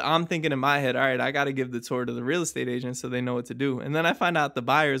 But I'm thinking in my head, all right, I got to give the tour to the real estate agent so they know what to do. And then I find out the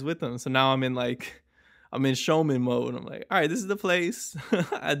buyer's with them. So now I'm in showman mode. I'm like, all right, this is the place.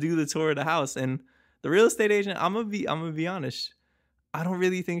 I do the tour of the house, and the real estate agent, I'm gonna be honest, I don't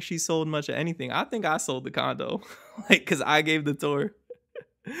really think she sold much of anything. I think I sold the condo, like, cause I gave the tour.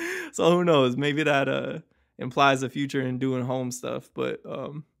 So who knows? Maybe that implies a future in doing home stuff. But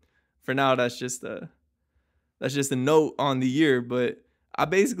for now, that's just a note on the year. But I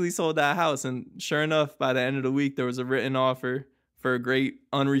basically sold that house, and sure enough, by the end of the week, there was a written offer for a great,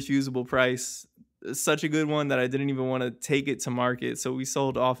 unrefusable price. Such a good one that I didn't even want to take it to market. So we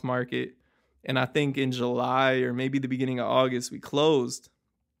sold off market. And I think in July or maybe the beginning of August, we closed.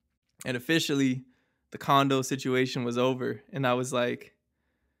 And officially, the condo situation was over. And I was like,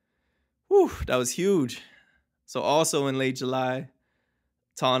 whew, that was huge. So also in late July,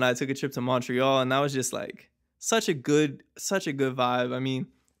 Tal and I took a trip to Montreal. And that was just like such a good vibe. I mean,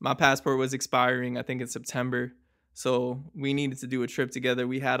 my passport was expiring, I think in September. So we needed to do a trip together.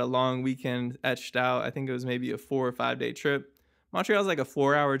 We had a long weekend etched out. I think it was maybe a 4 or 5 day trip. Montreal's like a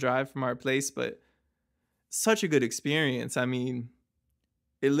 4-hour drive from our place, but such a good experience. I mean,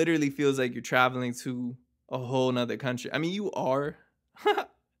 it literally feels like you're traveling to a whole nother country. I mean, you are.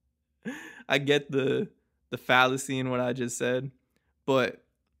 I get the fallacy in what I just said, but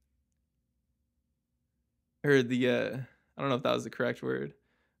I don't know if that was the correct word,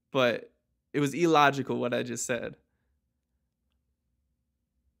 but it was illogical what I just said.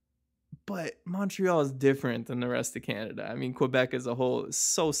 But Montreal is different than the rest of Canada. I mean, Quebec as a whole is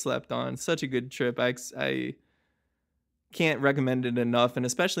so slept on. Such a good trip. I can't recommend it enough, and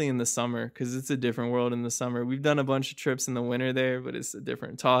especially in the summer, because it's a different world in the summer. We've done a bunch of trips in the winter there, but it's a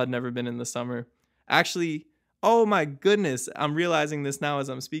different. Tal had never been in the summer. Actually, oh my goodness, I'm realizing this now as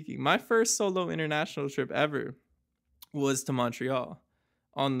I'm speaking. My first solo international trip ever was to Montreal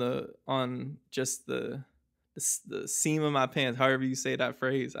on just the seam of my pants, however you say that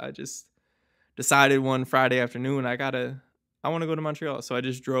phrase. I just decided one Friday afternoon I want to go to Montreal. So I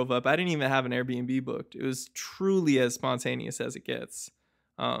just drove up. I didn't even have an Airbnb booked. It was truly as spontaneous as it gets.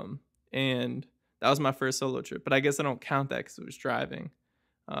 And that was my first solo trip. But I guess I don't count that because it was driving.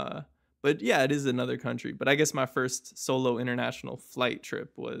 But yeah, it is another country. But I guess my first solo international flight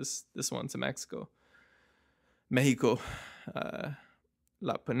trip was this one to Mexico.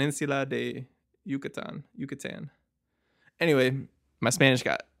 La Peninsula de Yucatan. Anyway, my Spanish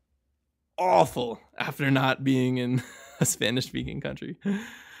got awful after not being in a Spanish-speaking country.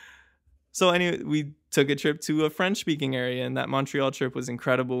 So anyway, we took a trip to a French-speaking area, and that Montreal trip was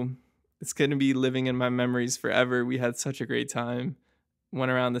incredible. It's going to be living in my memories forever. We had such a great time.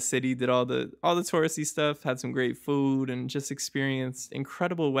 Went around the city, did all the touristy stuff, had some great food, and just experienced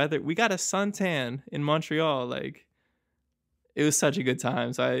incredible weather. We got a suntan in Montreal. Like, it was such a good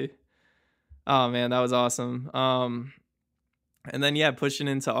time. So Oh man, that was awesome. And then yeah, pushing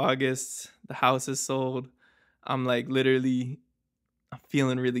into August, the house is sold. I'm like literally I'm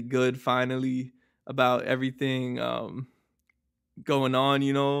feeling really good finally about everything going on,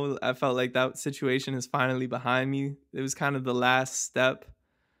 you know. I felt like that situation is finally behind me. It was kind of the last step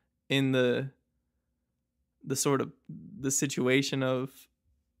in the sort of the situation of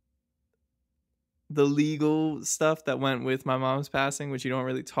the legal stuff that went with my mom's passing, which you don't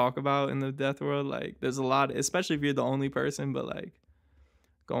really talk about in the death world. Like there's a lot, especially if you're the only person, but like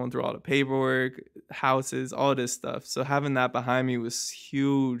going through all the paperwork, houses, all this stuff. So having that behind me was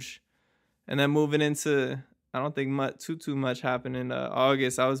huge. And then moving into, I don't think too much happened in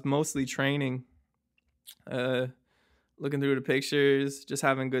August. I was mostly training, uh, looking through the pictures, just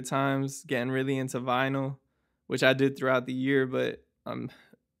having good times, getting really into vinyl, which I did throughout the year. But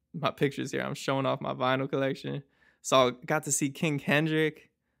my pictures here, I'm showing off my vinyl collection. So I got to see Kendrick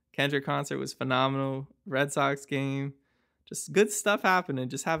concert was phenomenal. Red Sox game, just good stuff happening,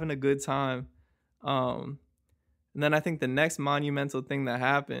 just having a good time. Um, and then I think the next monumental thing that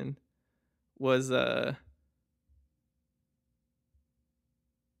happened was I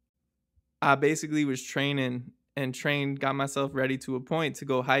basically was training and got myself ready to a point to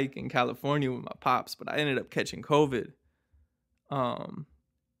go hike in California with my pops, but I ended up catching COVID. Um,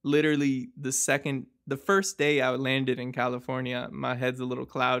 Literally the first day I landed in California, my head's a little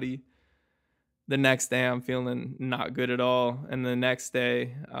cloudy. The next day I'm feeling not good at all, and the next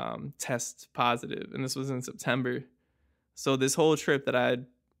day test positive, and this was in September. So this whole trip that I had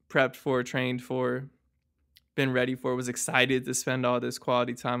prepped for, trained for, been ready for, was excited to spend all this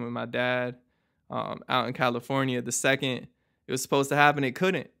quality time with my dad out in California. The second it was supposed to happen, it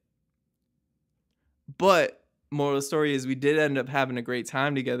couldn't. But moral of the story is we did end up having a great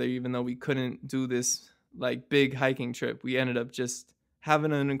time together, even though we couldn't do this like big hiking trip. We ended up just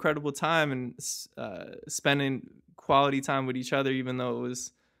having an incredible time and spending quality time with each other, even though it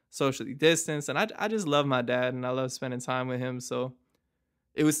was socially distanced. And I just love my dad and I love spending time with him. So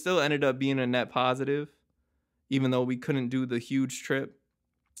it was still ended up being a net positive, even though we couldn't do the huge trip.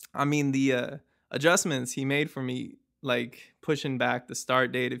 I mean, the adjustments he made for me, like pushing back the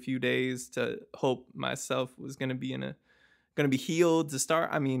start date a few days to hope myself was gonna be healed to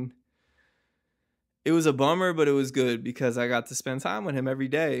start. I mean, it was a bummer, but it was good because I got to spend time with him every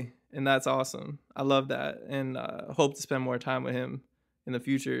day, and that's awesome. I love that, and hope to spend more time with him in the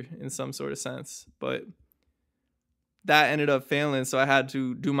future in some sort of sense. But that ended up failing, so I had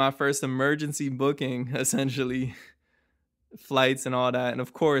to do my first emergency booking, essentially, flights and all that. And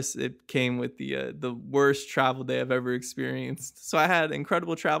of course, it came with the worst travel day I've ever experienced. So I had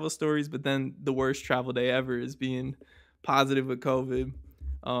incredible travel stories, but then the worst travel day ever is being positive with COVID.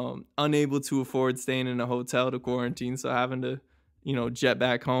 Unable to afford staying in a hotel to quarantine, so having to, jet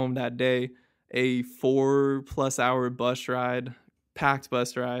back home that day. A 4+ hour bus ride, packed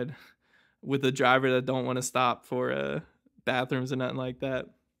bus ride, with a driver that don't want to stop for bathrooms or nothing like that.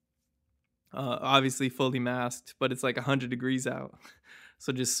 Obviously fully masked, but it's like 100 degrees out,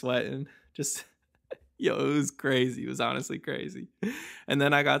 so just sweating. Just yo, it was crazy. It was honestly crazy. And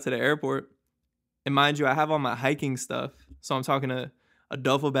then I got to the airport, and mind you, I have all my hiking stuff, so I'm talking a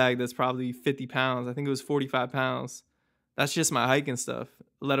duffel bag that's probably 50 pounds. I think it was 45 pounds. That's just my hiking stuff,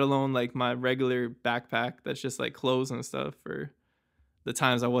 let alone like my regular backpack that's just like clothes and stuff for the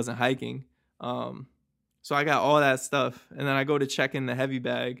times I wasn't hiking. So I got all that stuff, and then I go to check in the heavy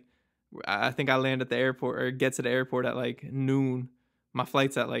bag. I think I land at the airport or get to the airport at like noon. My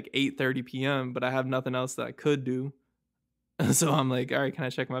flight's at like 8:30 p.m., but I have nothing else that I could do. So I'm like, all right, can I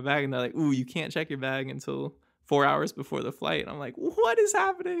check my bag? And they're like, ooh, you can't check your bag until 4 hours before the flight. And I'm like, what is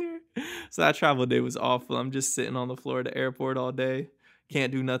happening here? So that travel day was awful. I'm just sitting on the floor at the airport all day.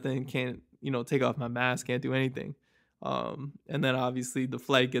 Can't do nothing. Can't, take off my mask. Can't do anything. And then obviously the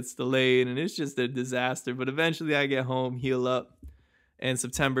flight gets delayed and it's just a disaster. But eventually I get home, heal up, and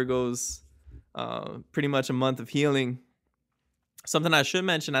September goes pretty much a month of healing. Something I should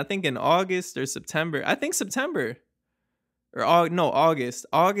mention, I think in August or September, August.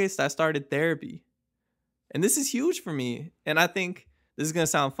 August, I started therapy. And this is huge for me. And I think this is going to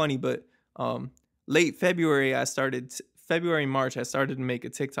sound funny, but late February, March, I started to make a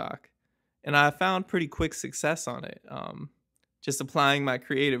TikTok. And I found pretty quick success on it. Just applying my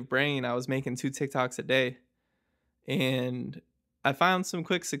creative brain, I was making 2 TikToks a day. And I found some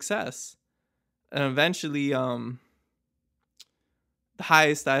quick success. And eventually, the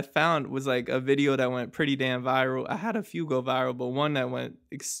highest I found was like a video that went pretty damn viral. I had a few go viral, but one that went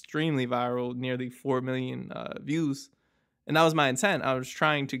extremely viral, nearly 4 million views. And that was my intent. I was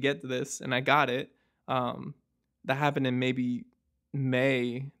trying to get to this, and I got it. That happened in maybe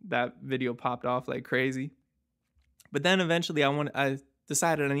May, that video popped off like crazy. But then eventually I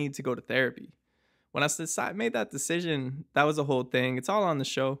decided I need to go to therapy. When I made that decision, that was a whole thing. It's all on the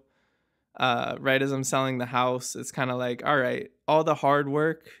show. Right as I'm selling the house, it's kind of like, all right, all the hard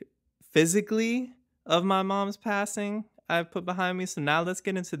work physically of my mom's passing I've put behind me. So now let's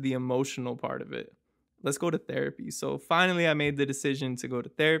get into the emotional part of it. Let's go to therapy. So finally, I made the decision to go to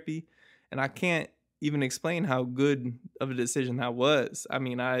therapy, and I can't even explain how good of a decision that was. I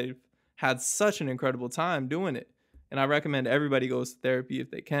mean, I've had such an incredible time doing it, and I recommend everybody goes to therapy if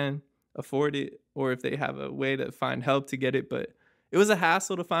they can afford it, or if they have a way to find help to get it. But it was a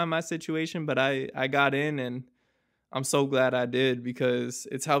hassle to find my situation, but I got in, and I'm so glad I did because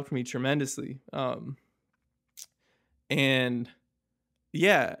it's helped me tremendously. And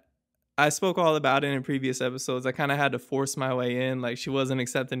yeah, I spoke all about it in previous episodes. I kind of had to force my way in. Like, she wasn't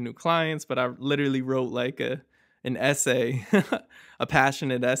accepting new clients, but I literally wrote like an essay, a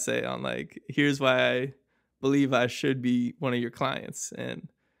passionate essay on like, here's why I believe I should be one of your clients. And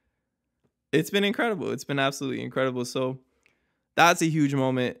it's been incredible. It's been absolutely incredible. So that's a huge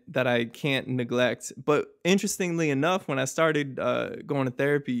moment that I can't neglect. But interestingly enough, when I started going to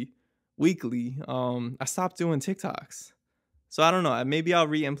therapy weekly, I stopped doing TikToks. So I don't know. Maybe I'll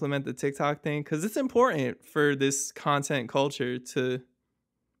re-implement the TikTok thing because it's important for this content culture to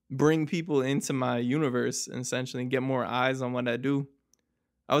bring people into my universe, essentially, and get more eyes on what I do.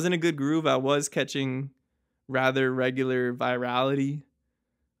 I was in a good groove. I was catching rather regular virality.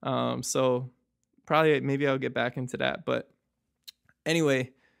 So probably maybe I'll get back into that. But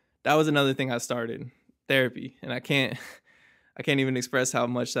anyway, that was another thing I started, therapy. And I can't even express how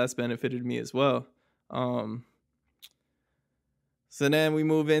much that's benefited me as well. So then we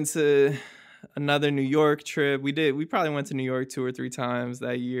move into another New York trip. We probably went to New York 2 or 3 times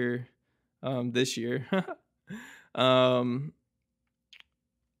that year, this year. I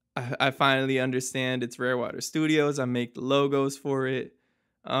finally understand it's Rare Water Studios. I make the logos for it.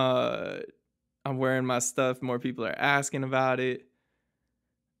 I'm wearing my stuff. More people are asking about it.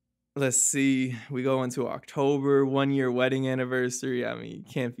 Let's see. We go into October, 1-year wedding anniversary. I mean, you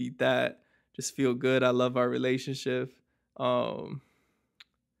can't beat that. Just feel good. I love our relationship.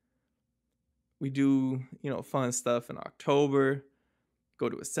 We do, fun stuff in October, go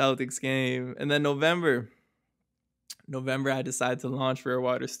to a Celtics game. And then November, I decided to launch Rare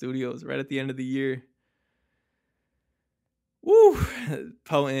Water Studios right at the end of the year. Woo,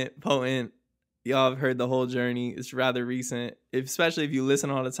 potent. Y'all have heard the whole journey. It's rather recent. Especially if you listen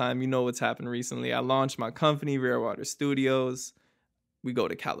all the time, you know what's happened recently. I launched my company, Rare Water Studios. We go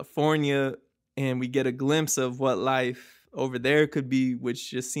to California, and we get a glimpse of what life over there could be,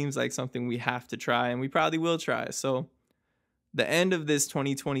 which just seems like something we have to try, and we probably will try. So the end of this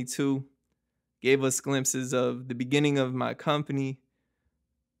 2022 gave us glimpses of the beginning of my company,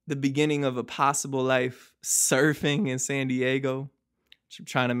 the beginning of a possible life surfing in San Diego, which I'm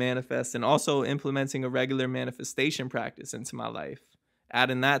trying to manifest, and also implementing a regular manifestation practice into my life,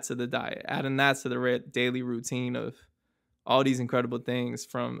 adding that to the diet, adding that to the daily routine of all these incredible things,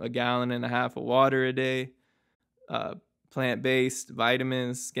 from 1.5 gallons of water a day, plant-based,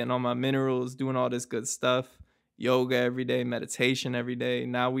 vitamins, getting all my minerals, doing all this good stuff, yoga every day, meditation every day.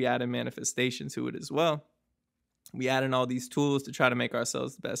 Now we add a manifestation to it as well. We add in all these tools to try to make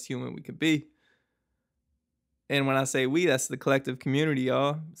ourselves the best human we could be. And when I say we, that's the collective community,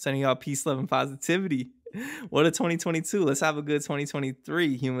 y'all. Sending y'all peace, love, and positivity. What a 2022. Let's have a good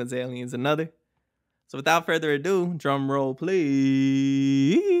 2023, humans, aliens, another. So without further ado, drum roll,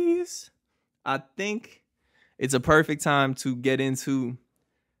 please. I think it's a perfect time to get into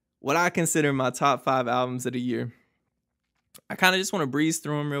what I consider my top 5 albums of the year. I kind of just want to breeze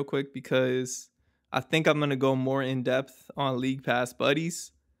through them real quick because I think I'm going to go more in depth on League Pass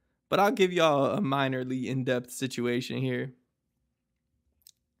Buddies, but I'll give y'all a minorly in-depth situation here.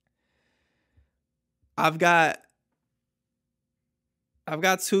 I've got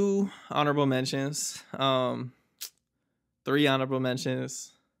 2 honorable mentions, 3 honorable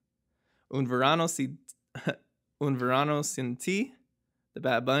mentions. Un Verano Sin Ti, the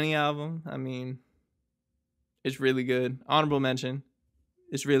Bad Bunny album. I mean, it's really good. Honorable mention,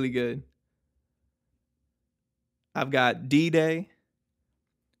 it's really good. I've got D-Day,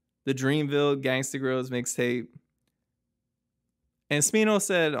 the Dreamville Gangsta Girls mixtape. And Smino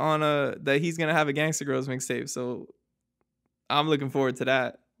said on that he's gonna have a Gangsta Girls mixtape, so I'm looking forward to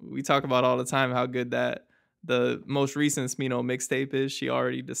that. We talk about all the time how good that the most recent Smino mixtape is. She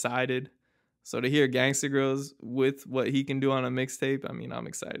already decided. So to hear Gangsta Girls with what he can do on a mixtape, I mean, I'm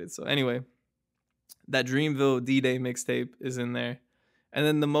excited. So anyway, that Dreamville D-Day mixtape is in there. And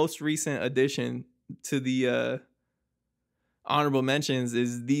then the most recent addition to the honorable mentions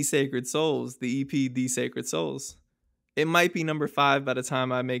is The Sacred Souls, the EP The Sacred Souls. It might be number 5 by the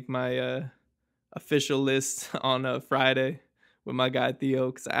time I make my official list on a Friday with my guy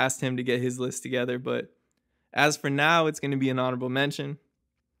Theo, because I asked him to get his list together. But as for now, it's going to be an honorable mention.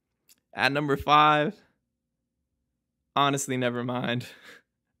 At number 5, honestly, never mind.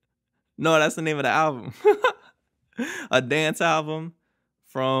 No, that's the name of the album. A dance album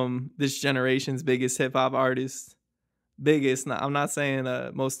from this generation's biggest hip-hop artist. Biggest, I'm not saying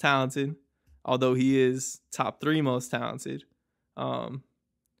most talented, although he is top 3 most talented.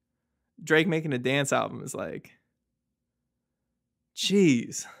 Drake making a dance album is like,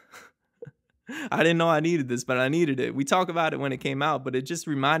 jeez. I didn't know I needed this, but I needed it. We talk about it when it came out, but it just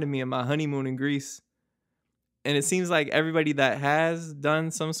reminded me of my honeymoon in Greece. And it seems like everybody that has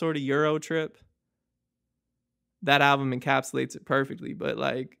done some sort of Euro trip, that album encapsulates it perfectly. But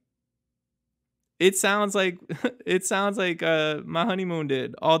like, it sounds like my honeymoon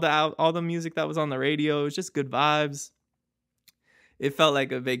did. All the music that was on the radio, it was just good vibes. It felt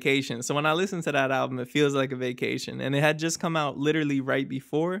like a vacation. So when I listen to that album, it feels like a vacation. And it had just come out literally right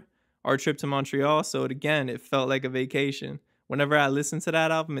before our trip to Montreal. So it felt like a vacation. Whenever I listen to that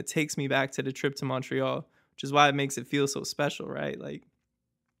album, it takes me back to the trip to Montreal, which is why it makes it feel so special, right? Like,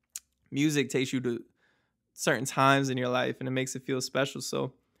 music takes you to certain times in your life and it makes it feel special.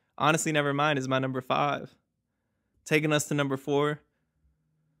 So honestly, Nevermind is my number 5. Taking us to number 4.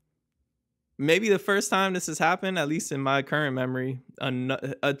 Maybe the first time this has happened, at least in my current memory,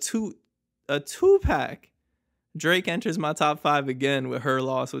 a two-pack. Drake enters my top 5 again with Her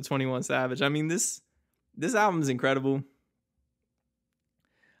Loss with 21 Savage. I mean, this album is incredible.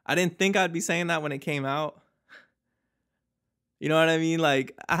 I didn't think I'd be saying that when it came out. You know what I mean?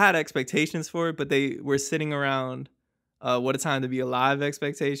 Like, I had expectations for it, but they were sitting around What a Time to Be Alive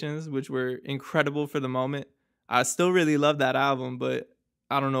expectations, which were incredible for the moment. I still really love that album, but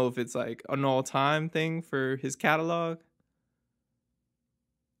I don't know if it's like an all-time thing for his catalog.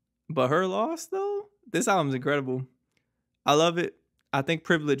 But Her Loss, though, this album's incredible. I love it. I think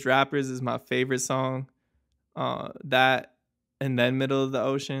Privileged Rappers is my favorite song. That and then Middle of the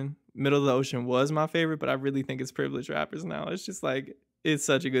Ocean. Middle of the Ocean was my favorite, but I really think it's Privileged Rappers now. It's just like, it's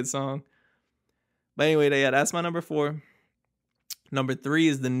such a good song. But anyway, yeah, that's my number 4. Number 3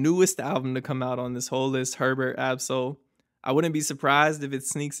 is the newest album to come out on this whole list, Herbert Absol. I wouldn't be surprised if it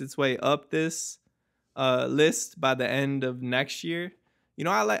sneaks its way up this list by the end of next year. You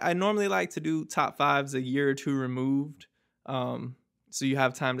know, I normally like to do top 5s a year or 2 removed, so you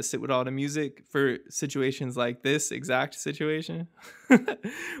have time to sit with all the music for situations like this exact situation,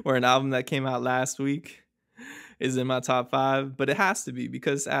 where an album that came out last week is in my top 5. But it has to be,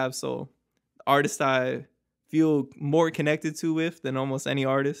 because Absol, artist I feel more connected to with than almost any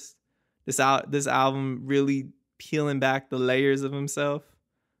artist. This album really peeling back the layers of himself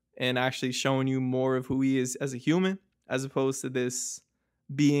and actually showing you more of who he is as a human, as opposed to this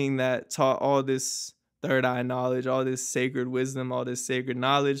being that taught all this third eye knowledge, all this sacred wisdom, all this sacred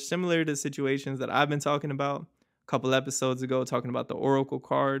knowledge, similar to situations that I've been talking about a couple episodes ago, talking about the oracle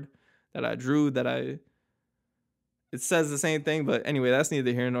card that I drew, it says the same thing, but anyway, that's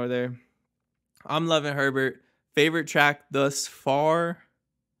neither here nor there. I'm loving Herbert. Favorite track thus far?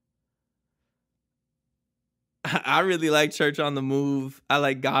 I really like Church on the Move. I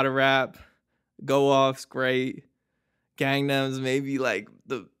like Gotta Rap. Go Off's great. Gangnam's maybe like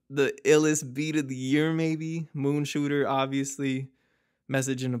the illest beat of the year, maybe. Moon Shooter, obviously.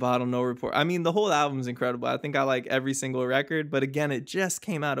 Message in the Bottle, No Report. I mean, the whole album's incredible. I think I like every single record, but again, it just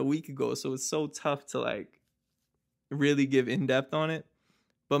came out a week ago, so it's so tough to like really give in-depth on it.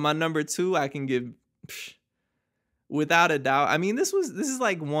 But my number 2, I can give without a doubt. I mean, this is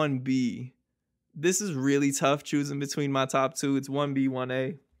like 1B. This is really tough choosing between my top 2. It's 1B,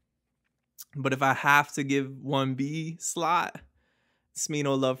 1A. But if I have to give 1B slot, it's Me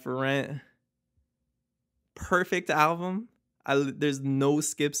No Love for Rent. Perfect album. There's no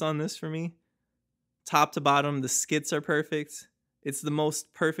skips on this for me. Top to bottom, the skits are perfect. It's the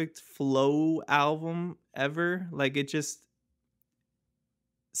most perfect flow album ever. Like, it just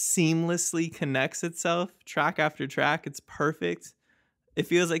seamlessly connects itself track after track. It's perfect. It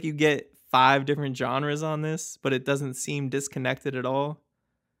feels like you get 5 different genres on this, but it doesn't seem disconnected at all.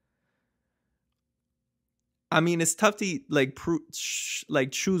 I mean, it's tough to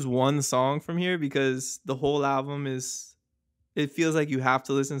like choose one song from here, because the whole album it feels like you have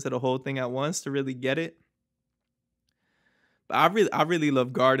to listen to the whole thing at once to really get it. But I really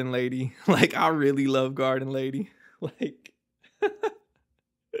love Garden Lady. Like, I really love Garden Lady. Like,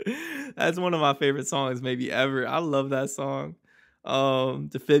 that's one of my favorite songs maybe ever. I love that song.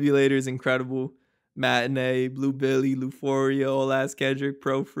 Defibrillator is incredible. Matinee, Blue Billy, Euphoria, Old Ass Kendrick,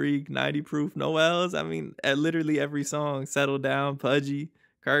 Pro Freak, 90 Proof, Noel's. I mean, at literally every song. Settle Down, Pudgy,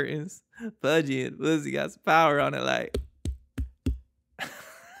 Curtains, Pudgy and Lizzie got some power on it. Like,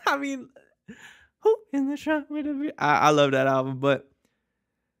 I mean, who in the trunk with a beer? I love that album, but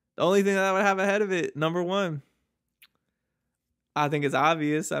the only thing that I would have ahead of it, number one, I think it's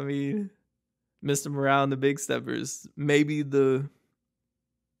obvious. I mean, Mr. Morale and the Big Steppers, maybe the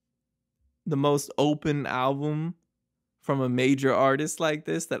most open album from a major artist like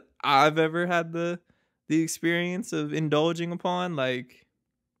this that I've ever had the experience of indulging upon. Like,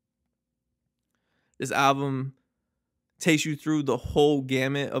 this album takes you through the whole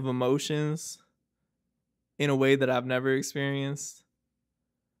gamut of emotions in a way that I've never experienced.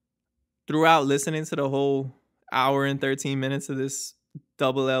 Throughout listening to the whole hour and 13 minutes of this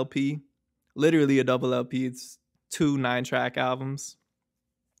double LP, literally a double LP, it's 2 9-track albums,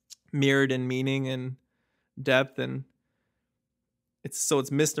 mirrored in meaning and depth, and it's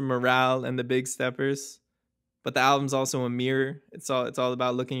Mr. Morale and the Big Steppers, but the album's also a mirror. It's all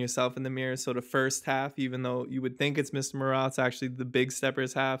about looking yourself in the mirror. So the first half, even though you would think it's Mr. Morale, it's actually the Big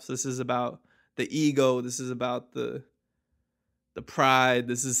Steppers half. So this is about the ego. This is about the pride.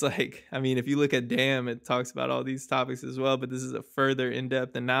 This is like, I mean, if you look at Damn, it talks about all these topics as well, but this is a further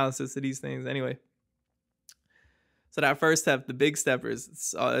in-depth analysis of these things. Anyway, so that first half, the Big Steppers,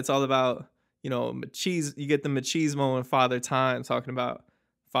 it's all about, you know, you get the machismo and Father Time talking about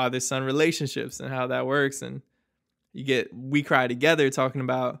father-son relationships and how that works. And you get We Cry Together talking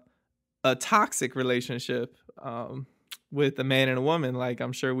about a toxic relationship with a man and a woman. Like,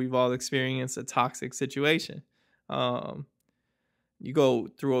 I'm sure we've all experienced a toxic situation. You go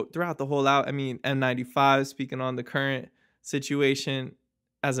throughout the whole out. I mean, N95 speaking on the current situation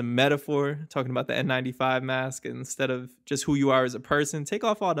as a metaphor, talking about the N95 mask, instead of just who you are as a person. Take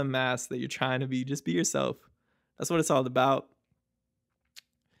off all the masks that you're trying to be. Just be yourself. That's what it's all about.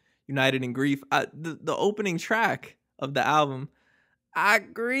 United in Grief. The opening track of the album, I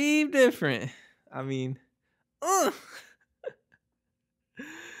grieve different. I mean,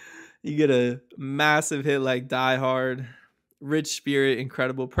 you get a massive hit like Die Hard, Rich Spirit,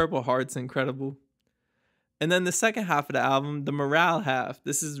 incredible. Purple Heart's incredible. And then the second half of the album, the Morale half,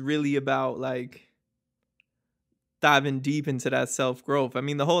 this is really about like diving deep into that self-growth. I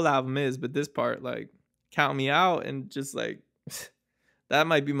mean, the whole album is, but this part, like, Count Me Out, and just like, that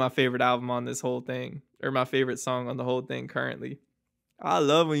might be my favorite album on this whole thing, or my favorite song on the whole thing currently. I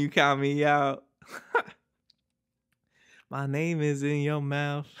love when you count me out. My name is in your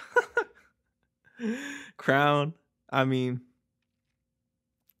mouth. Crown. I mean,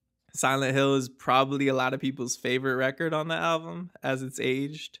 Silent Hill is probably a lot of people's favorite record on the album as it's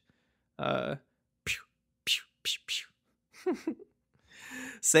aged.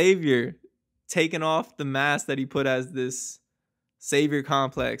 Savior, taking off the mask that he put as this savior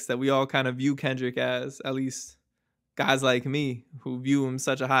complex that we all kind of view Kendrick as, at least guys like me who view him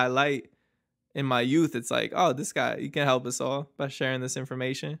such a high light. In my youth, it's like, oh, this guy, he can help us all by sharing this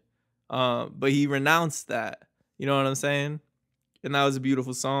information. But he renounced that. You know what I'm saying? And that was a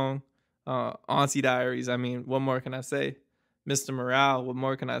beautiful song. Auntie Diaries, I mean, what more can I say? Mr. Morale, what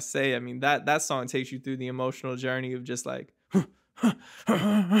more can I say? I mean, that song takes you through the emotional journey of just like,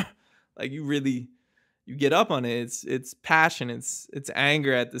 like you get up on it. It's passion, it's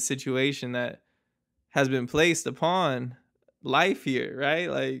anger at the situation that has been placed upon life here, right?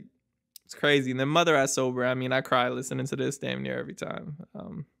 Like, it's crazy. And then Mother I Sober, I mean, I cry listening to this damn near every time.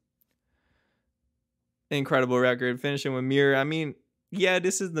 Incredible record. Finishing with Mirror. I mean, yeah,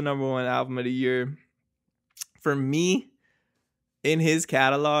 this is the #1 album of the year. For me, in his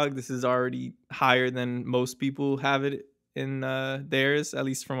catalog, this is already higher than most people have it in theirs, at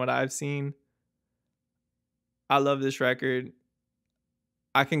least from what I've seen. I love this record.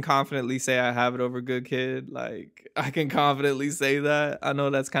 I can confidently say I have it over Good Kid. Like, I can confidently say that. I know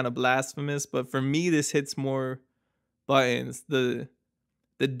that's kind of blasphemous, but for me, this hits more buttons. The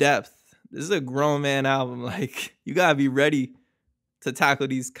depth. This is a grown man album. Like, you gotta be ready to tackle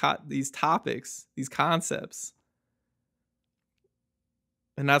these topics, these concepts.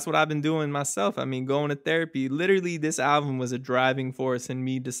 And that's what I've been doing myself. I mean, going to therapy. Literally, this album was a driving force in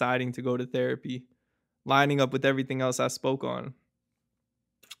me deciding to go to therapy, lining up with everything else I spoke on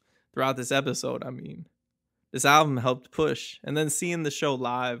throughout this episode. I mean, this album helped push. And then seeing the show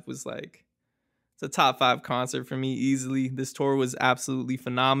live was like, it's a top 5 concert for me easily. This tour was absolutely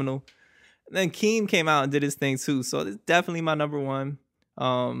phenomenal. And then Keem came out and did his thing too. So it's definitely my #1.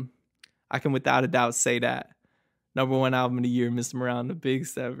 I can without a doubt say that. #1 album of the year, Mr. Morale and the Big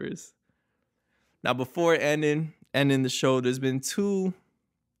Steppers. Now, before ending the show, there's been two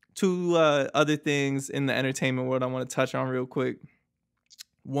two other things in the entertainment world I want to touch on real quick.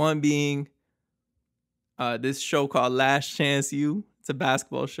 One being this show called Last Chance U. It's a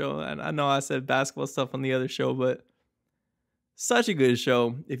basketball show. And I know I said basketball stuff on the other show, but such a good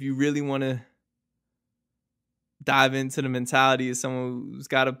show. If you really want to dive into the mentality of someone who's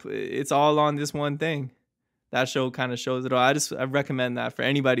got to, it's all on this one thing. That show kind of shows it all. I recommend that for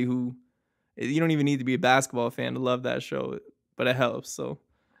anybody who, you don't even need to be a basketball fan to love that show, but it helps. So,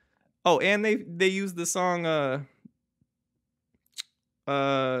 oh, and they use the song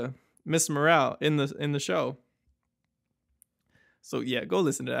Miss Morale in the show. So yeah, go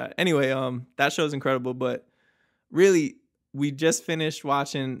listen to that. Anyway, that show's incredible, but really we just finished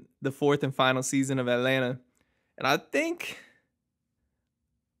watching the 4th and final season of Atlanta. And I think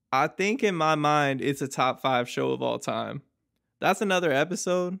in my mind it's a top 5 show of all time. That's another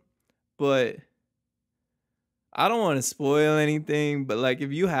episode, but I don't want to spoil anything, but like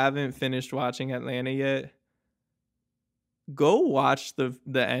if you haven't finished watching Atlanta yet, go watch the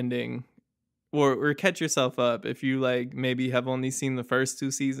ending or catch yourself up if you like maybe have only seen the first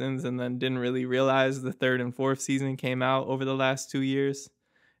 2 seasons and then didn't really realize the 3rd and 4th season came out over the last 2 years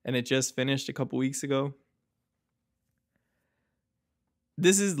and it just finished a couple weeks ago.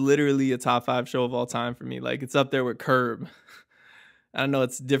 This is literally a top 5 show of all time for me. Like it's up there with Curb. I know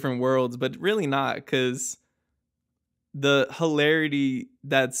it's different worlds, but really not, because the hilarity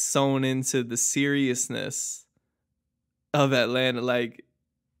that's sewn into the seriousness of Atlanta, like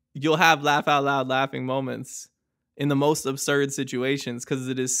you'll have laugh out loud laughing moments in the most absurd situations because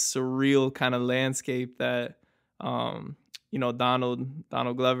it is surreal kind of landscape that Donald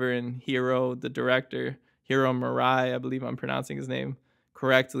Glover and Hero, the director, Hero Murai, I believe I'm pronouncing his name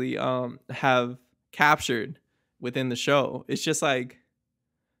correctly, have captured within the show. It's just like,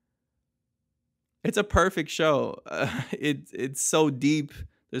 it's a perfect show. It's so deep.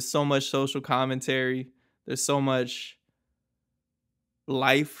 There's so much social commentary. There's so much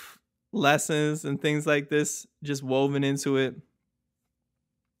life lessons and things like this just woven into it.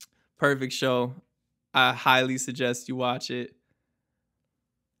 Perfect show. I highly suggest you watch it.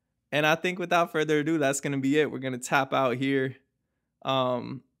 And I think without further ado, that's going to be it. We're going to tap out here.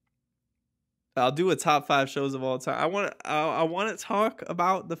 I'll do a top 5 shows of all time. I want to talk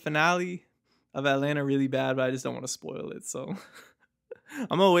about the finale of Atlanta really bad, but I just don't want to spoil it. So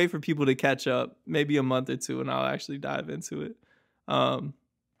I'm going to wait for people to catch up, maybe a month or 2, and I'll actually dive into it.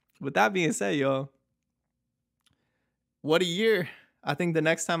 With that being said, y'all, what a year. I think the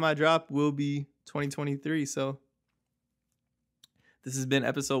next time I drop will be 2023. So this has been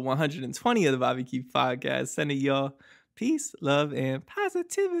episode 120 of the Bobby Keefe Podcast. Sending y'all peace, love, and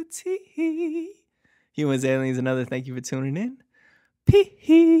positivity. Humans, aliens, and others, thank you for tuning in.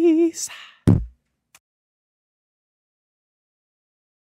 Peace.